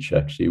the beach,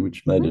 actually,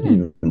 which made it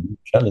even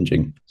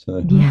challenging.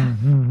 So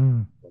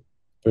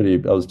I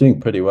was doing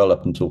pretty well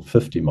up until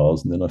 50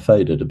 miles, and then I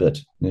faded a bit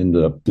and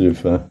ended up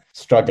sort of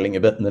struggling a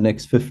bit in the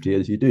next 50,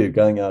 as you do,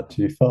 going out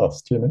too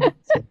fast. So,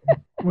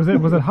 Was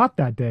it hot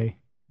that day?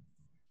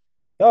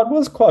 Yeah, it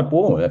was quite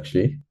warm,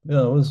 actually.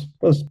 Yeah, it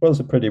was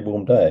a pretty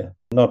warm day.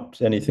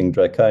 Not anything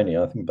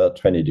draconian. I think about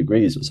 20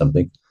 degrees or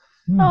something.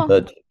 Oh.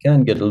 But it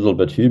can get a little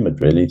bit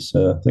humid, really.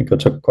 So I think I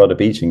took quite a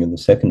beating in the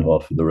second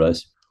half of the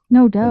race.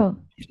 No doubt.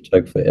 It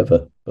took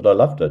forever, but I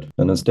loved it.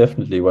 And it's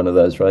definitely one of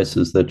those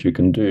races that you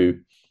can do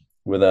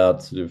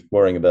without sort of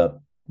worrying about,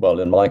 well,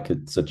 in my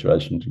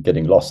situation,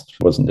 getting lost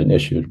wasn't an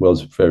issue. It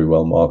was very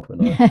well marked,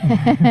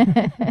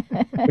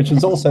 which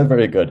is also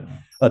very good.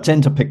 I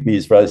tend to pick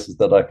these races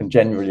that I can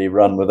generally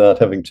run without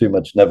having too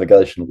much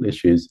navigational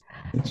issues.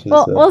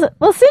 Well,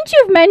 since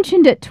you've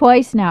mentioned it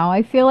twice now,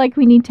 I feel like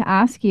we need to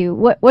ask you,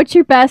 what's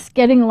your best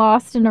getting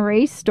lost in a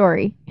race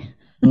story?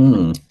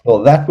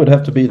 Well, that would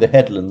have to be the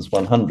Headlands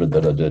 100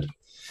 that I did.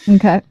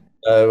 Okay.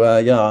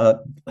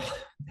 So,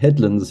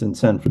 Headlands in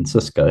San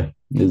Francisco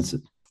is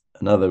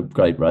another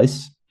great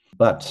race,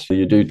 but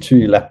you do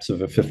 2 laps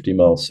of a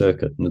 50-mile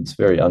circuit, and it's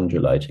very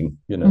undulating,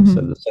 so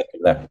the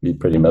second lap you're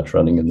pretty much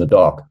running in the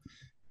dark.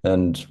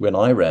 And when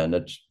I ran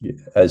it,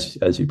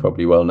 as you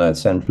probably well know,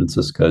 San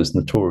Francisco is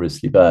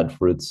notoriously bad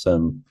for its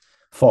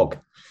fog.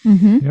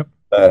 Yep.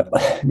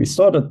 We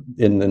started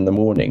in the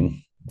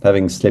morning,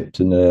 having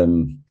slept in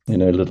a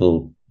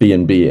little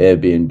B&B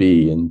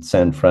Airbnb in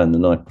San Fran the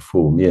night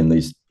before. Me and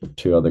these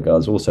 2 other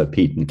guys, also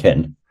Pete and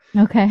Ken.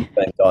 Okay.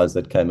 The same guys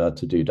that came out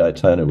to do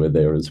Daytona were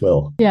there as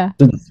well. Yeah.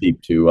 Didn't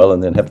sleep too well,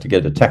 and then have to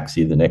get a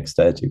taxi the next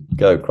day to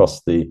go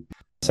across the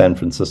San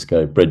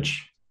Francisco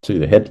bridge to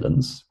the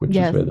Headlands, which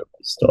is where the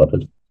race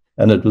started.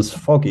 And it was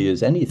foggy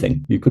as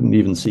anything. You couldn't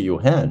even see your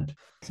hand.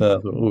 So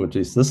I thought, oh,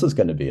 geez, this is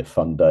going to be a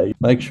fun day.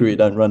 Make sure you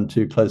don't run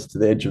too close to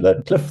the edge of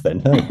that cliff then.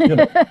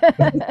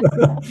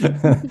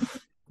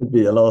 Could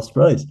be your last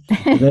race.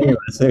 But anyway,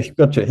 so you've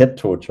got your head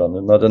torch on,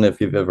 and I don't know if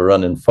you've ever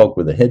run in fog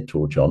with a head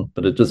torch on,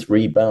 but it just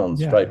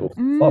rebounds straight off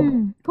the fog.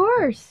 Of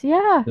course,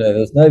 yeah.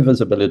 There's no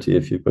visibility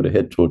if you've got a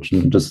head torch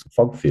and just a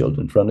fog field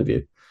in front of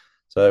you.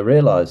 So I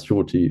realized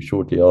shortly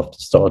after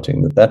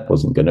starting that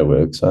wasn't going to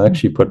work. So I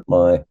actually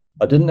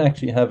I didn't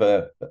actually have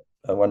a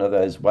one of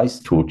those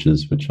waist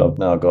torches, which I've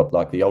now got,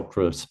 like the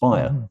Ultra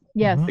Aspire.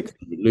 Yes.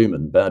 600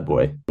 lumen bad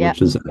boy,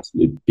 which is an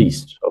absolute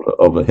beast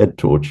of a head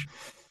torch.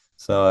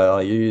 So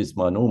I used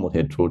my normal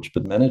head torch,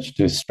 but managed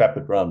to strap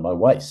it around my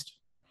waist.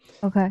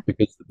 Okay.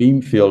 Because the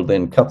beam field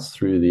then cuts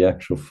through the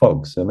actual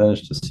fog. So I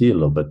managed to see a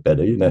little bit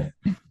better,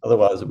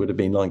 Otherwise, it would have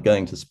been like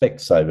going to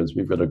Specsavers.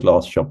 We've got a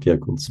glass shop here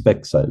called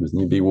Specsavers,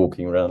 and you'd be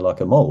walking around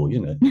like a mole,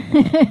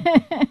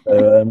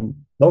 So,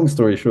 long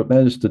story short,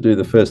 managed to do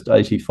the first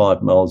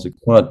 85 miles,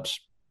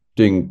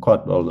 doing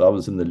quite well. I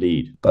was in the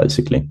lead,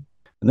 basically.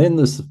 And then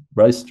this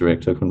race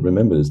director, I couldn't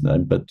remember his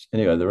name, but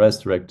anyway, the race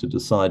director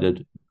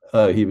decided,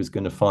 he was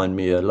going to find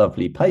me a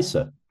lovely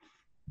pacer.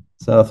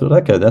 So I thought,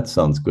 okay, that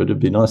sounds good. It'd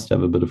be nice to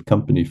have a bit of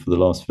company for the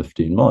last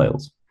 15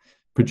 miles.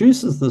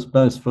 Produces this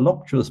most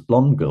voluptuous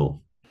blonde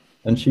girl,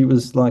 and she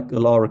was like a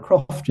Lara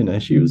Croft,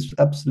 she was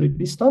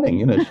absolutely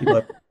stunning, she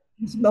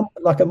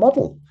like a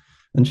model.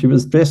 And she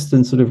was dressed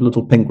in sort of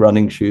little pink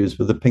running shoes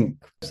with a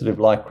pink sort of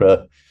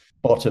lycra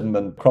bottom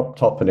and crop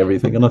top and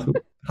everything. And I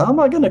thought, how am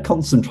I going to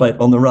concentrate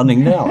on the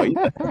running now?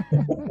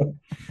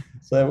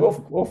 So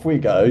off we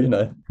go,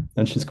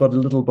 and she's got a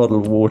little bottle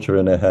of water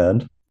in her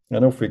hand.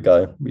 And off we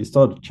go. We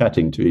started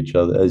chatting to each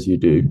other, as you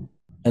do.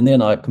 And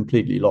then I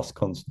completely lost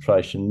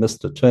concentration,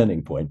 missed a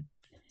turning point.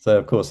 So,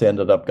 of course, I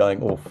ended up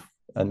going off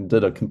and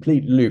did a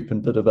complete loop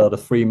and did about a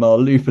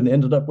 3-mile loop and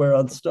ended up where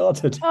I'd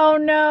started. Oh,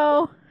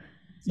 no.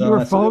 So you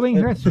were following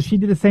her, so she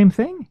did the same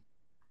thing?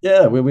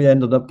 Yeah, we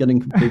ended up getting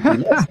completely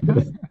lost.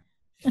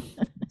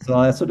 So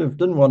I sort of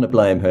didn't want to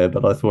blame her,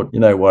 but I thought,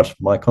 what,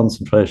 my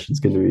concentration's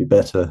going to be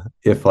better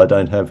if I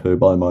don't have her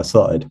by my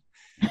side.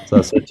 So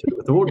I said to her,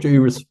 with all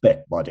due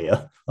respect, my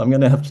dear, I'm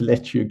going to have to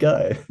let you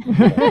go.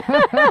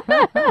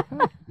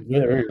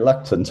 Very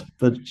reluctant,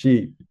 but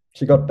she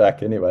she got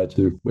back anyway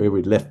to where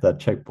we'd left that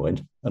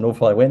checkpoint, and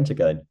off I went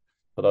again.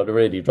 But I'd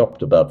already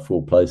dropped about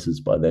 4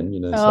 places by then, so I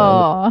ended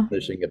up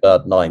finishing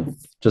about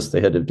 9th, just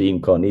ahead of Dean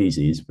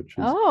Carnese's, which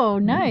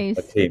was nice.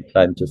 a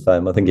claim to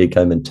fame. I think he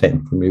came in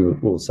 10th, and we were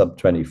all sub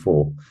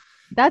 24.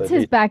 That's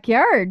his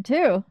backyard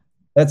too.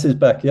 That's his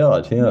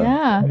backyard, yeah.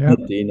 Yeah. I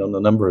met Dean on a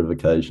number of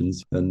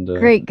occasions, and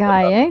great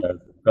guy, eh?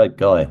 Great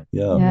guy,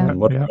 yeah. And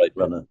what a great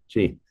runner,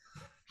 gee.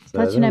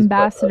 Such an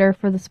ambassador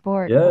for the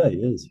sport. Yeah, he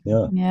is.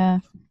 Yeah.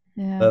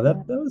 Yeah. So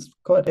that was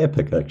quite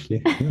epic,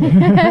 actually.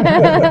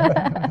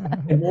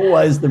 In more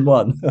ways than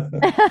one.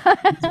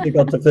 We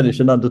got to finish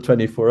in under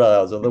 24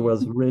 hours,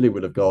 otherwise really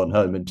would have gone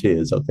home in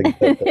tears, I think.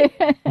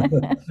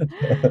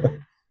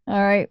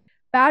 All right.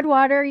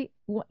 Badwater,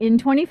 in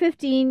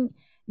 2015,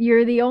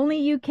 you're the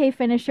only UK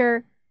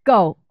finisher.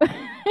 Go.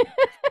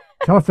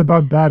 Tell us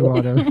about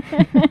Badwater.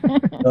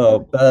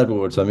 Oh,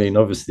 Badwater. I mean,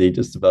 obviously,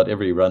 just about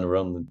every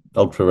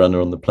ultra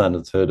runner on the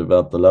planet's heard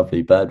about the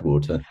lovely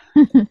Badwater.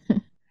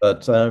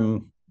 But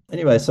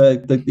anyway, so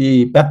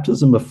the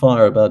baptism of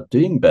fire about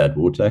doing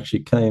Badwater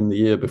actually came the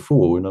year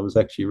before when I was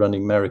actually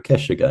running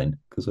Marrakesh again,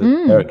 because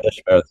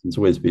Marrakesh Marathon's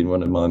always been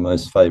one of my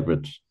most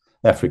favorite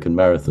African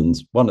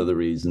marathons. One of the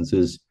reasons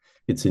is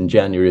it's in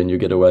January and you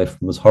get away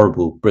from this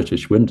horrible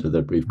British winter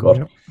that we've got.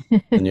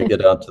 Yep. And you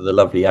get out to the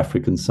lovely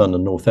African sun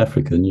in North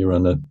Africa and you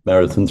run a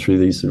marathon through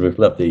these sort of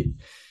lovely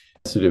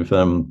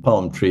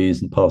palm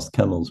trees and past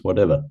camels,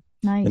 whatever.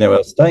 Nice. Anyway, I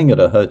was staying at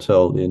a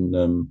hotel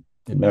in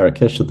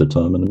Marrakesh at the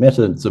time, and I met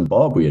a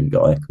Zimbabwean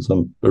guy, because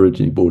I'm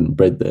originally born and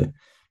bred there, a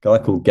guy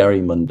called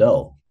Gary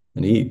Mundell.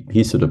 And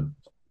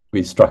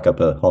we struck up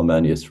a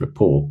harmonious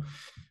rapport.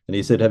 And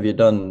he said, have you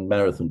done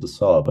Marathon des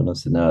Sables? And I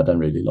said, no, I don't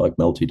really like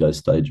multi-day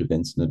stage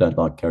events, and I don't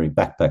like carrying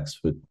backpacks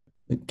for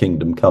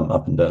Kingdom Come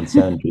up and down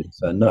sand dunes.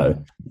 So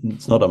no,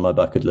 it's not on my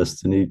bucket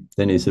list. And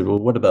then he said, well,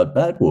 what about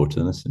Badwater?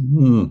 And I said,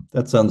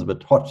 that sounds a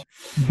bit hot.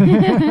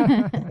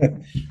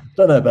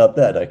 Don't know about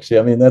that, actually.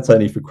 I mean, that's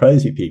only for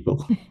crazy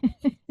people.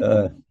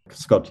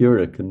 Scott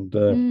Jurek and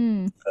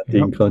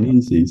Dean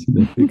Carnese's,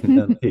 who can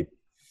down the heat.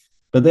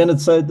 But then it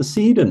sowed the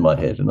seed in my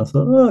head, and I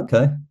thought,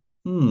 okay,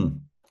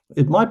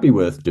 it might be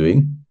worth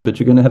doing, but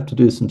you're going to have to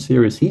do some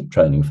serious heat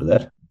training for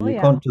that. You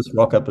can't just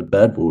rock up at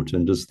Badwater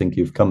and just think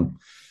you've come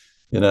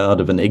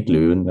out of an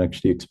igloo and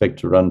actually expect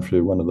to run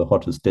through one of the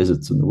hottest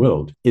deserts in the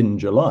world in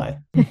July.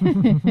 Which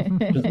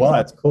is why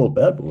it's called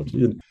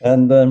Badwater.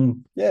 And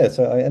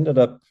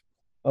so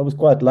I was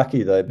quite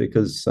lucky though,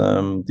 because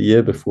the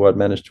year before I'd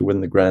managed to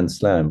win the Grand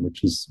Slam,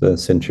 which is the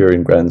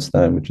Centurion Grand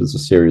Slam, which is a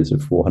series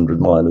of 400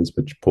 milers,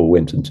 which Paul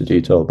went into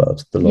detail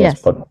about the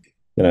last podcast.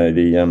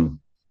 The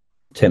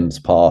Thames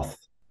Path,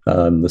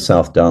 the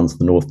South Downs,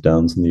 the North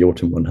Downs, and the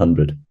Autumn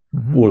 100.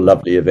 All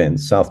lovely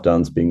events, South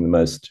Downs being the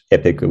most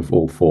epic of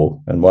all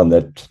 4, and one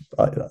that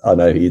I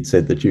know he'd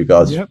said that you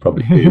guys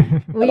probably do.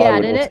 We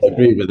added it. I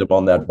agree with him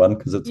on that one,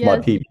 because it's my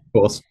PB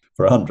course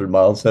for 100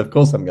 miles, so of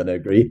course I'm going to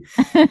agree.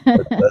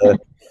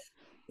 But,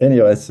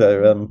 anyway,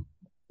 so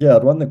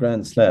I'd won the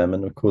Grand Slam,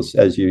 and of course,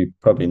 as you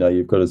probably know,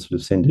 you've got to sort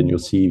of send in your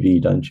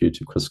CV, don't you,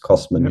 to Chris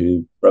Kosman,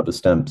 who rubber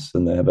stamps,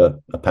 and they have a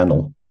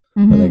panel,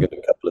 and they get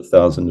a couple of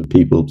thousand of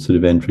people sort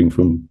of entering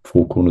from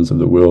 4 corners of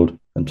the world,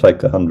 and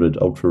take 100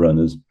 ultra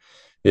runners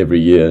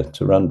every year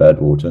to run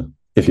Badwater.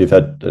 If you've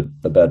had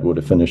a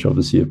Badwater finish,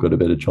 obviously you've got a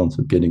better chance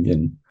of getting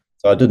in.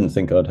 So I didn't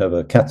think I'd have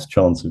a cat's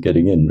chance of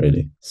getting in,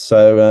 really.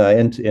 So I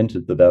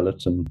entered the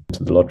ballot and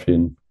entered the lottery,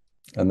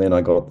 and then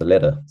I got the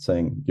letter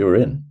saying, you're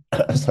in.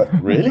 I was like,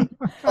 really?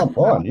 Come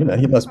on, you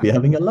must be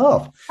having a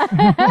laugh.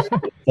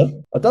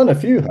 I've done a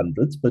few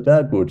hundreds, but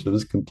Badwater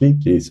was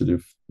completely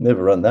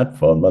never run that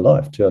far in my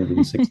life,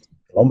 260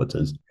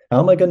 kilometers. How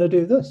am I going to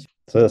do this?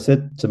 So I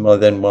said to my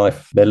then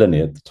wife,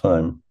 Melanie, at the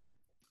time,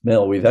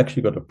 Mel, we've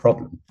actually got a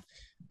problem,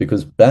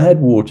 because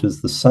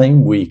Badwater's the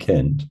same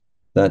weekend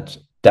that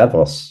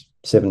Davos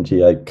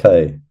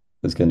 78K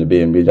is going to be,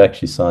 and we'd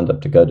actually signed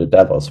up to go to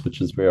Davos, which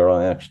is where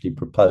I actually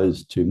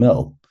proposed to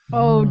Mel.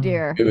 Oh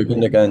dear. We were going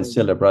to go and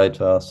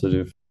celebrate our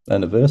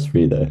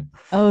anniversary there.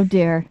 Oh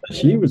dear.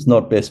 She was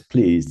not best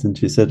pleased, and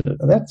she said,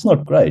 that's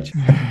not great.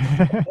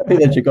 Happy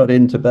that you got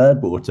into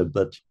Badwater,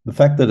 but the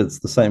fact that it's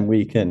the same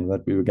weekend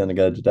that we were going to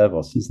go to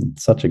Davos isn't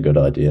such a good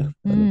idea.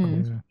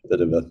 And a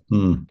bit of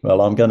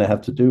well, I'm going to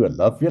have to do it,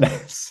 love.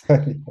 So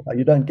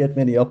you don't get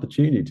many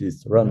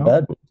opportunities to run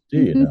Badwater,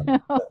 do you? No.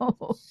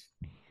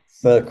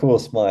 So of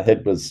course my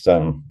head was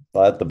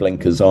I had the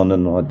blinkers on,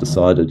 and I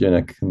decided,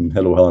 come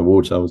hell or high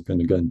water, I was going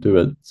to go and do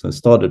it. So I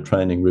started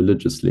training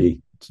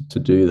religiously to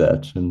do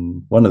that.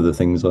 And one of the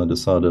things I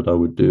decided I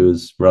would do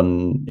is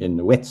run in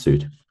a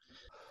wetsuit.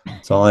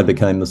 So I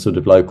became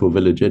the local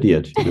village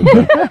idiot.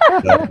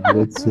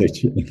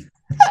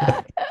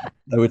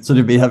 They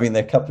would be having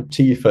their cup of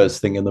tea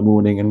first thing in the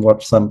morning and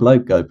watch some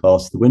bloke go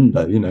past the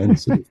window, in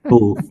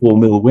full 4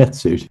 mil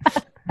wetsuit,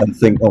 and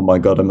think, oh my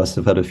God, I must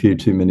have had a few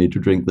too many to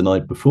drink the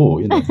night before.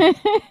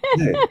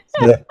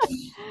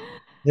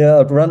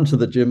 I'd run to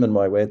the gym in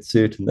my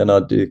wetsuit, and then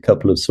I'd do a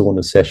couple of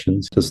sauna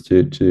sessions just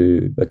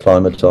to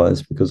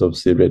acclimatize, because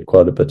obviously I read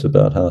quite a bit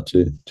about how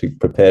to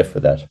prepare for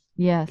that.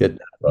 Yeah. Get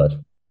that right.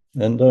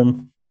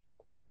 And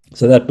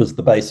so that was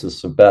the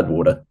basis of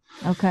Badwater.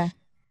 Okay.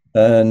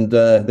 And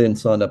then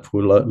signed up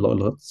for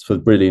lots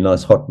of really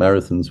nice hot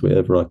marathons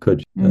wherever I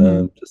could,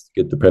 just to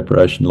get the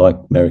preparation like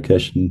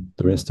Marrakesh and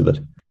the rest of it.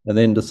 And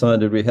then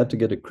decided we had to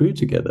get a crew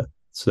together.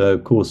 So,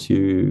 of course,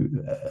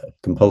 you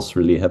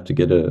compulsorily have to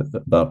get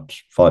about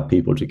 5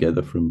 people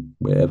together from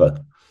wherever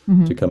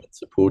to come and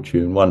support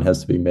you. And one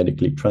has to be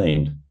medically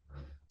trained.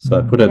 So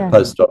I put a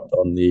post up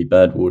on the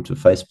Badwater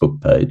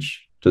Facebook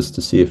page just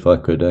to see if I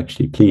could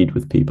actually plead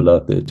with people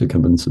out there to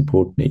come and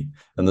support me.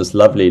 And this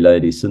lovely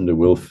lady, Cinder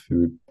Wilf,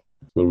 who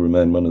will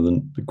remain one of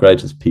the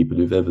greatest people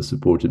who've ever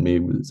supported me,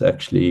 was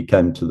actually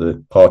came to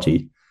the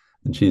party,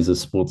 and she's a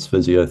sports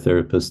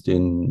physiotherapist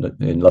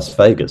in Las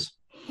Vegas.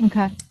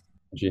 Okay.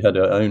 She had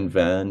her own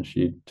van.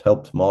 She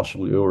helped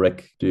Marshall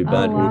Ulrich do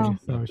Badwater. Wow.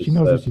 So she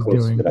knows what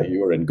she's doing. You know,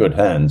 you're in good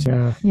hands.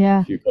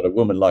 Yeah. If you've got a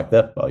woman like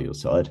that by your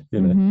side, you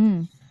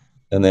know.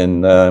 And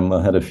then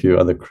I had a few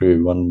other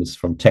crew. One was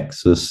from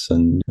Texas,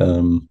 and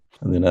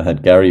then I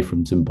had Gary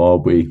from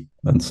Zimbabwe,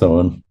 and so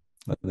on.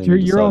 And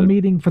you're all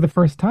meeting for the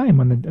first time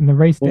on the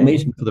race day. All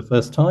meeting for the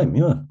first time,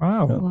 yeah.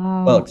 Wow. Yeah.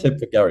 Wow. Well, except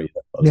for Gary.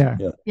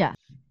 Yeah.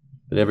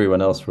 But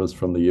everyone else was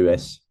from the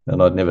US,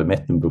 and I'd never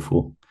met them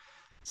before.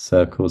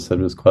 So, of course, that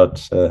was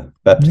quite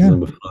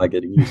baptism of fire,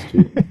 getting used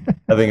to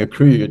having a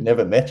crew you'd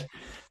never met.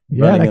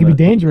 Yeah, that could be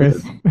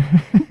dangerous.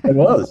 It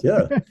was,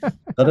 yeah.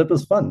 But it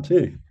was fun,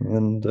 too.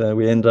 And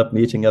we ended up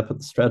meeting up at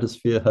the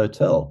Stratosphere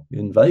Hotel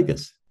in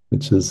Vegas,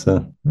 which is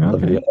a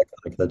lovely,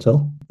 iconic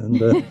hotel.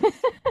 And,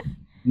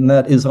 and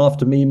that is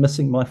after me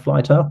missing my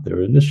flight out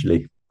there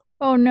initially.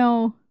 Oh,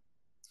 no.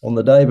 On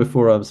the day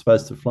before I was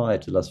supposed to fly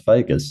to Las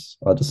Vegas,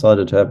 I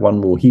decided to have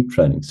one more heat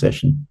training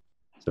session.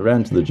 So I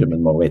ran to the gym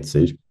in my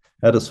wetsuit,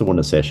 had a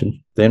sauna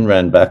session, then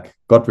ran back,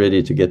 got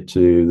ready to get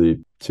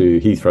to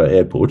Heathrow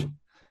Airport,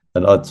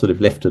 and I'd sort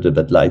of left it a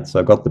bit late, so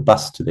I got the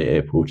bus to the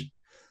airport.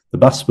 The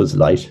bus was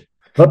late,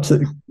 but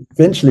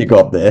eventually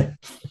got there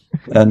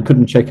and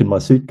couldn't check in my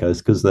suitcase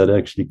because they'd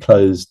actually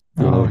closed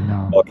the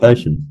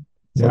location.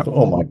 So I thought,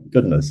 oh my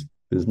goodness,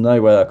 there's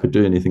no way I could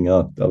do anything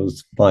else. I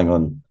was flying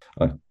on,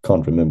 I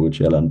can't remember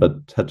which airline, but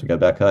had to go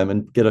back home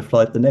and get a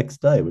flight the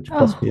next day, which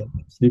cost me an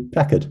absolute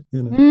packet.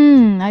 You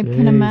know? I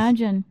can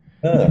imagine.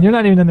 You're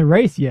not even in the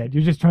race yet.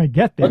 You're just trying to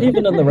get there. Not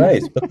even in the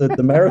race, but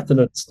the marathon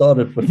had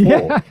started before.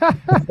 Yeah.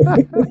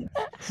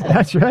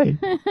 That's right.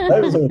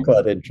 That was all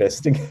quite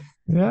interesting.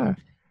 Yeah.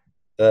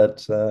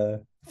 But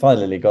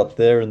finally got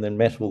there and then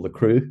met all the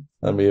crew,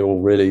 and we all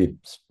really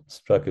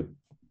struck it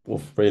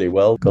off really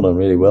well, got on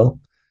really well.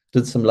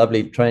 Did some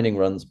lovely training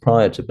runs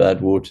prior to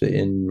Badwater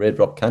in Red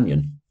Rock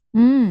Canyon.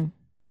 And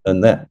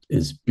that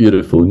is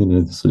beautiful, you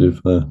know, sort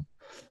of a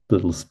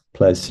little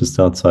place just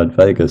outside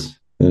Vegas,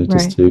 you know,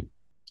 just to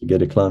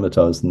get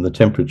acclimatized. And the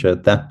temperature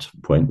at that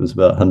point was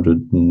about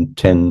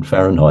 110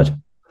 Fahrenheit.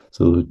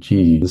 So,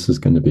 gee, this is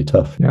going to be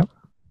tough. Yeah.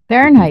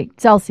 Fahrenheit,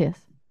 Celsius.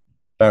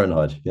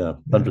 Fahrenheit, yeah.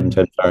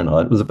 110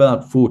 Fahrenheit. It was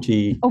about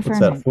 40, what's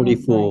that,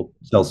 44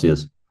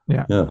 Celsius.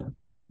 Yeah.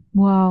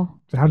 Wow.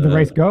 So how did the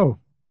race go?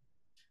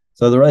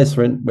 So the race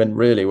went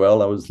really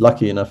well. I was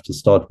lucky enough to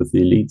start with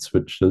the elites,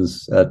 which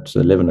was at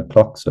 11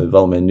 o'clock. So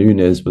Valme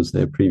Nunes was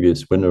their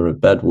previous winner of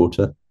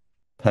Badwater.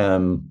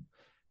 Pam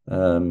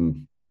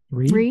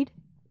Reed.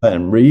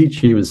 Pam Reed,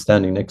 she was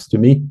standing next to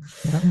me.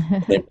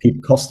 Then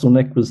Pete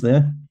Kostelnik was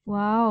there.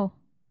 Wow.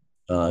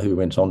 Who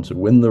went on to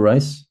win the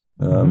race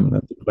at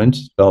the point.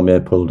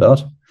 Valme pulled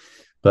out.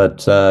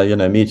 But, you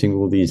know, meeting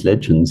all these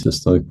legends,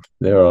 just like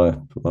there I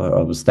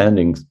was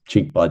standing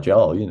cheek by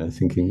jowl, you know,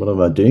 thinking, what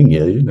am I doing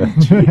here? You know,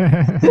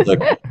 it's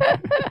like,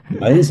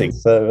 amazing.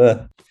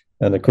 So,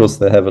 and of course,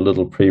 they have a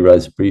little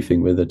pre-race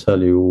briefing where they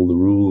tell you all the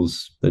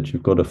rules that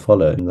you've got to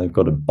follow. And they've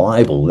got a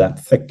Bible, that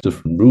thick,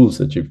 different rules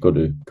that you've got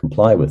to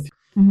comply with.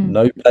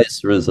 No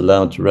pacer is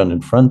allowed to run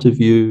in front of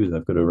you.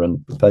 They've got to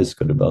run, the pace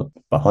got about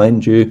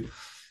behind you.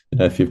 You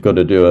know, if you've got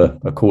to do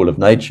a call of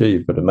nature,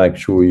 you've got to make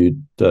sure you're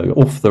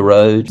off the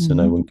road so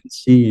no one can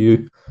see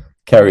you.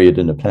 Carry it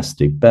in a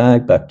plastic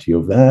bag back to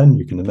your van.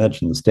 You can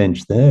imagine the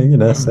stench there, you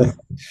know. So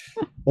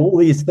all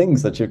these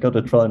things that you've got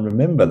to try and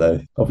remember,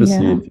 though.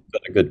 Obviously, if you've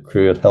got a good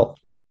crew, it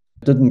helps.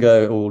 It didn't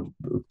go all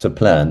to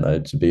plan, though,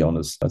 to be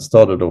honest. I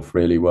started off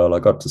really well. I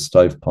got to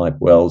Stovepipe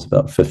Wells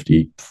about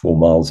 54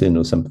 miles in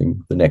or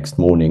something the next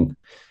morning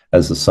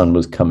as the sun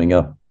was coming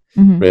up.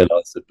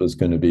 Realized it was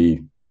going to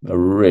be a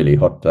really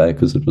hot day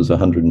because it was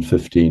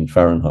 115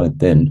 Fahrenheit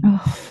then.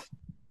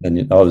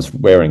 And I was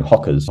wearing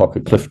Hocker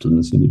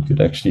Cliftons, and you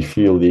could actually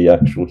feel the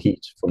actual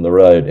heat from the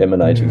road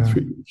emanating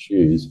through your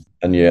shoes.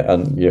 And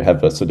you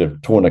have a sort of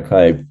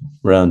tourniquet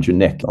around your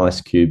neck,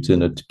 ice cubes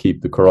in it to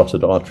keep the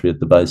carotid artery at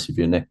the base of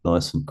your neck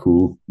nice and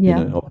cool. You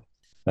know,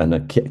 and a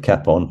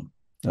cap on.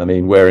 I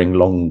mean, wearing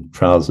long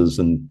trousers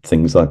and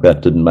things like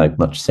that didn't make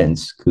much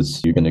sense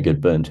because you're going to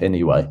get burnt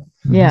anyway.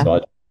 Yeah. So I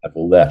didn't have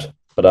all that.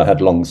 But I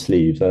had long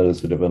sleeves. I had a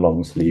sort of a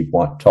long sleeve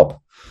white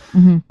top.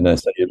 You know,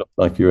 so you look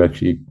like you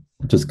actually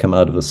just come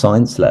out of a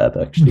science lab,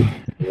 actually,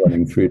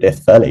 running through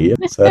Death Valley.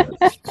 So,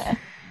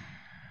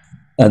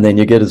 And then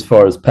you get as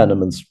far as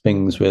Panama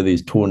Springs, where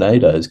these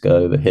tornadoes go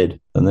overhead.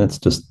 And that's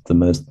just the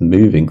most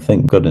moving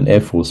thing. Got an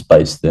Air Force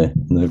base there.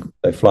 And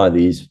they fly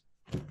these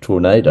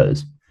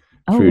tornadoes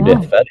through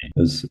Death Valley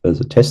as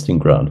a testing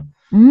ground.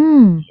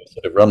 You're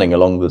sort of running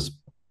along this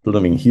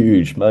blooming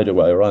huge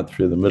motorway right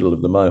through the middle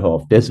of the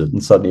Mojave Desert,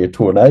 and suddenly a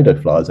tornado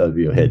flies over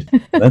your head.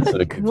 And that's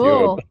sort of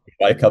Cool.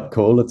 wake-up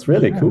call. It's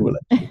really cool.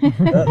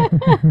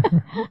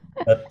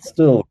 But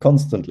still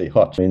constantly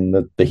hot. I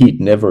mean, the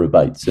heat never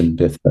abates in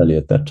Death Valley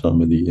at that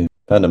time of the year.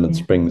 Panama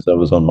Springs, I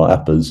was on my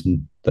uppers,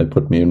 and they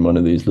put me in one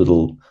of these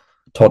little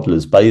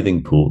toddlers'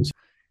 bathing pools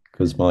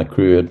because my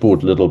crew had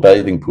bought a little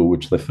bathing pool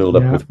which they filled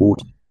up with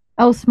water.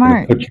 Oh,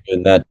 smart. Put you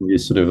in that, and you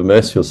sort of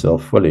immerse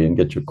yourself fully and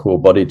get your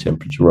core body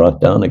temperature right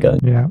down again.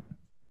 Yeah.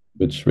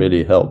 Which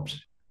really helped.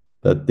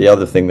 But the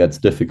other thing that's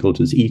difficult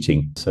is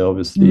eating. So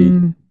obviously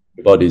your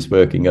body's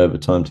working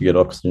overtime to get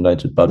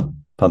oxygenated blood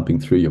pumping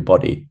through your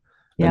body.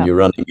 And you're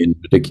running in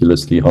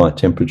ridiculously high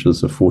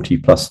temperatures of 40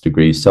 plus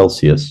degrees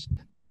Celsius,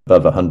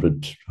 above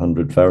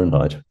 100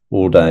 Fahrenheit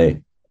all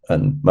day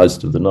and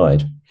most of the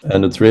night.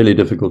 And it's really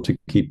difficult to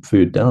keep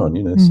food down,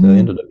 you know. So I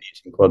ended up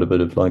eating quite a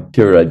bit of like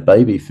pureed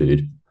baby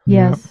food.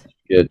 Yes.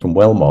 Yeah, from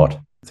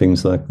Walmart,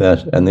 things like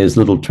that. And there's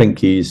little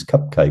Twinkies,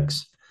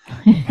 cupcakes.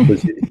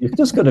 Because you've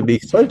just got to be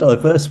so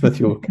diverse with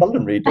your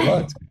culinary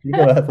delights. You've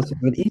got to have a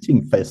sort of an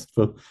eating fest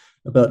for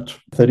about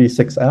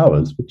 36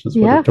 hours, which is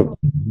what it took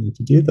me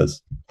to do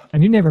this.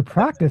 And you never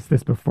practiced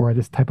this before,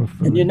 this type of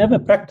food? And you never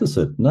practice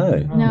it, no.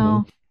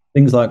 No.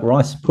 Things like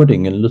rice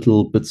pudding and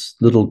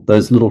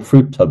those little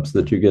fruit tubs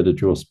that you get at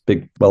your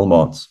big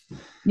Walmarts.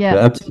 Yeah.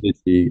 They're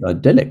absolutely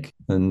idyllic.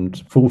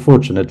 And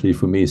fortunately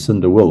for me,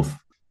 Cinder Wolf,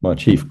 my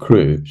chief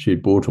crew, she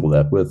bought all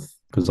that with,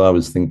 because I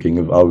was thinking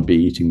I would be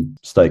eating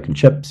steak and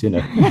chips, you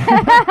know.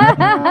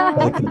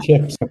 Steak and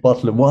chips, a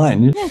bottle of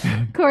wine.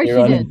 Of course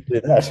you did. Do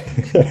that.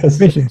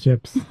 Fish and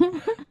chips.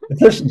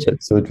 Fish and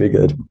chips would be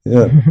good,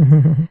 yeah.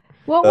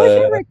 What was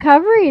your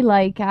recovery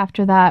like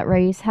after that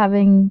race,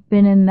 having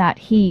been in that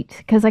heat?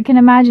 Because I can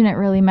imagine it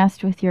really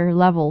messed with your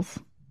levels.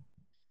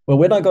 Well,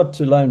 when I got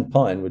to Lone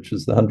Pine, which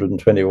was the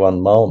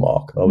 121-mile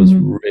mark, I was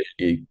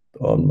really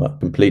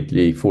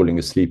completely falling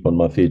asleep on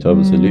my feet. I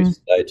was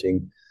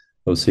hallucinating.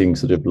 I was seeing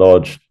sort of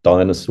large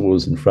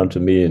dinosaurs in front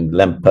of me and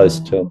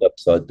lampposts turned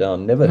upside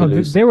down. Never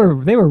hallucinated.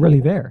 They were really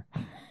there.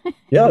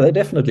 Yeah, they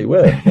definitely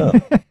were. Yeah.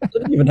 I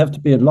didn't even have to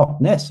be in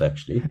Loch Ness,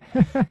 actually.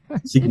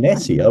 See,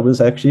 Nessie, I was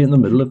actually in the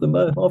middle of the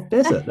Mojave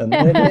Desert, and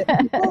there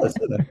I was,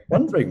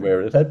 wondering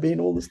where it had been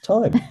all this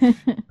time.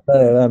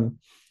 So,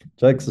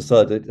 jokes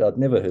aside, I'd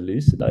never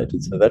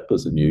hallucinated, so that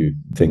was a new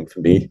thing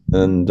for me.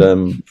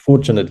 And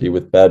fortunately,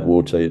 with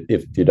Badwater,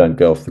 if you don't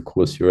go off the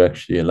course, you're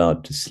actually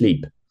allowed to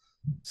sleep.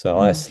 So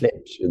I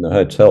slept in the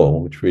hotel,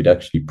 which we'd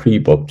actually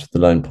pre-booked, the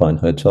Lone Pine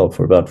Hotel,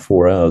 for about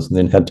 4 hours, and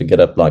then had to get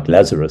up like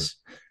Lazarus,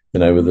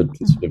 you know, with a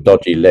sort of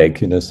dodgy leg,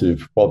 you know, sort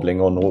of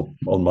wobbling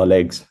on my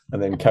legs,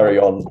 and then carry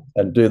on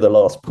and do the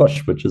last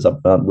push, which is up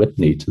Mount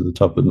Whitney to the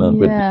top of Mount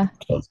Whitney.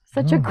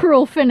 Such a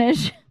cruel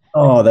finish.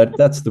 Oh,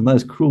 that's the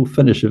most cruel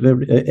finish of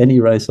any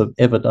race I've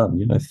ever done.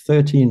 You know,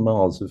 13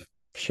 miles of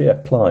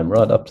sheer climb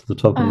right up to the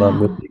top of Mount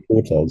Whitney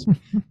Courthouse.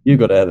 You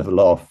got to have a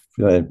laugh.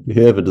 You know,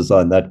 whoever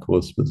designed that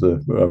course was a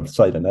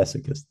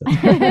sadomasochist.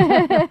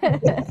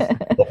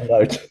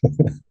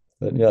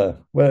 But yeah,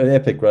 well, an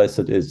epic race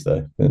it is,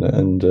 though. You know,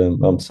 and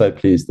I'm so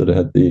pleased that I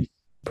had the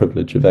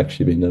privilege of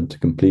actually being able to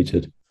complete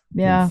it.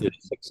 Yeah. In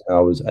 36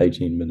 hours,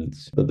 18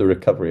 minutes. But the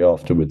recovery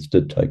afterwards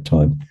did take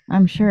time.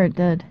 I'm sure it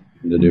did.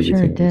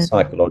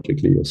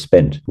 Psychologically, you're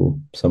spent for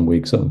some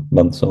weeks or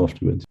months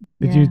afterwards.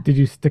 Did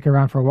you stick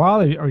around for a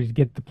while, or did you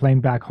get the plane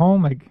back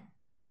home?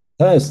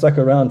 I stuck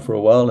around for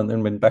a while and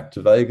then went back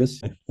to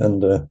Vegas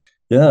and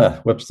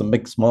watched some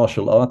mixed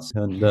martial arts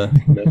and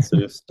then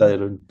sort of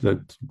stayed and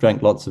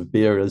drank lots of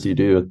beer as you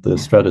do at the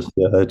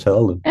Stratosphere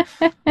Hotel and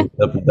went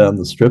up and down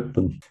the strip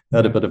and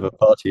had a bit of a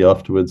party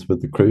afterwards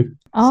with the crew.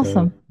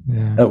 Awesome.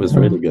 So, that was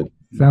really good.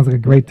 Sounds like a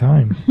great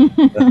time.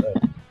 It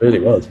really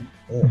was.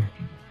 Yeah.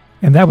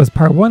 And that was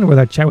part one with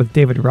our chat with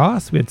David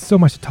Ross. We had so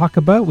much to talk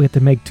about, we had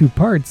to make 2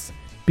 parts.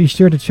 Be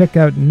sure to check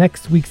out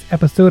next week's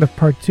episode of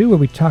part 2 where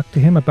we talk to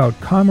him about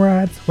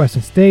Comrades,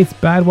 Western States,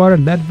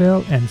 Badwater,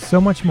 Leadville, and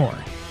so much more.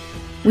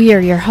 We are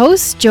your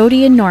hosts,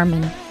 Jody and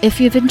Norman. If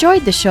you've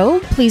enjoyed the show,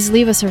 please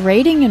leave us a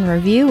rating and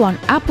review on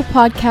Apple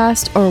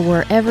Podcast or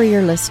wherever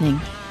you're listening.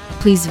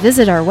 Please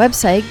visit our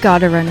website,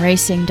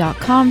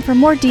 GottaRunRacing.com for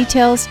more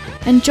details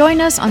and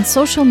join us on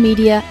social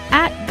media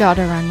at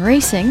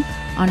GottaRunRacing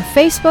on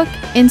Facebook,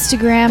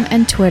 Instagram,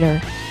 and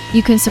Twitter.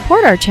 You can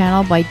support our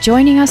channel by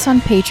joining us on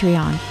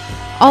Patreon.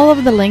 All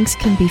of the links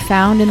can be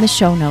found in the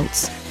show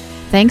notes.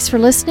 Thanks for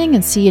listening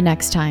and see you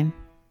next time.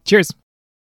 Cheers.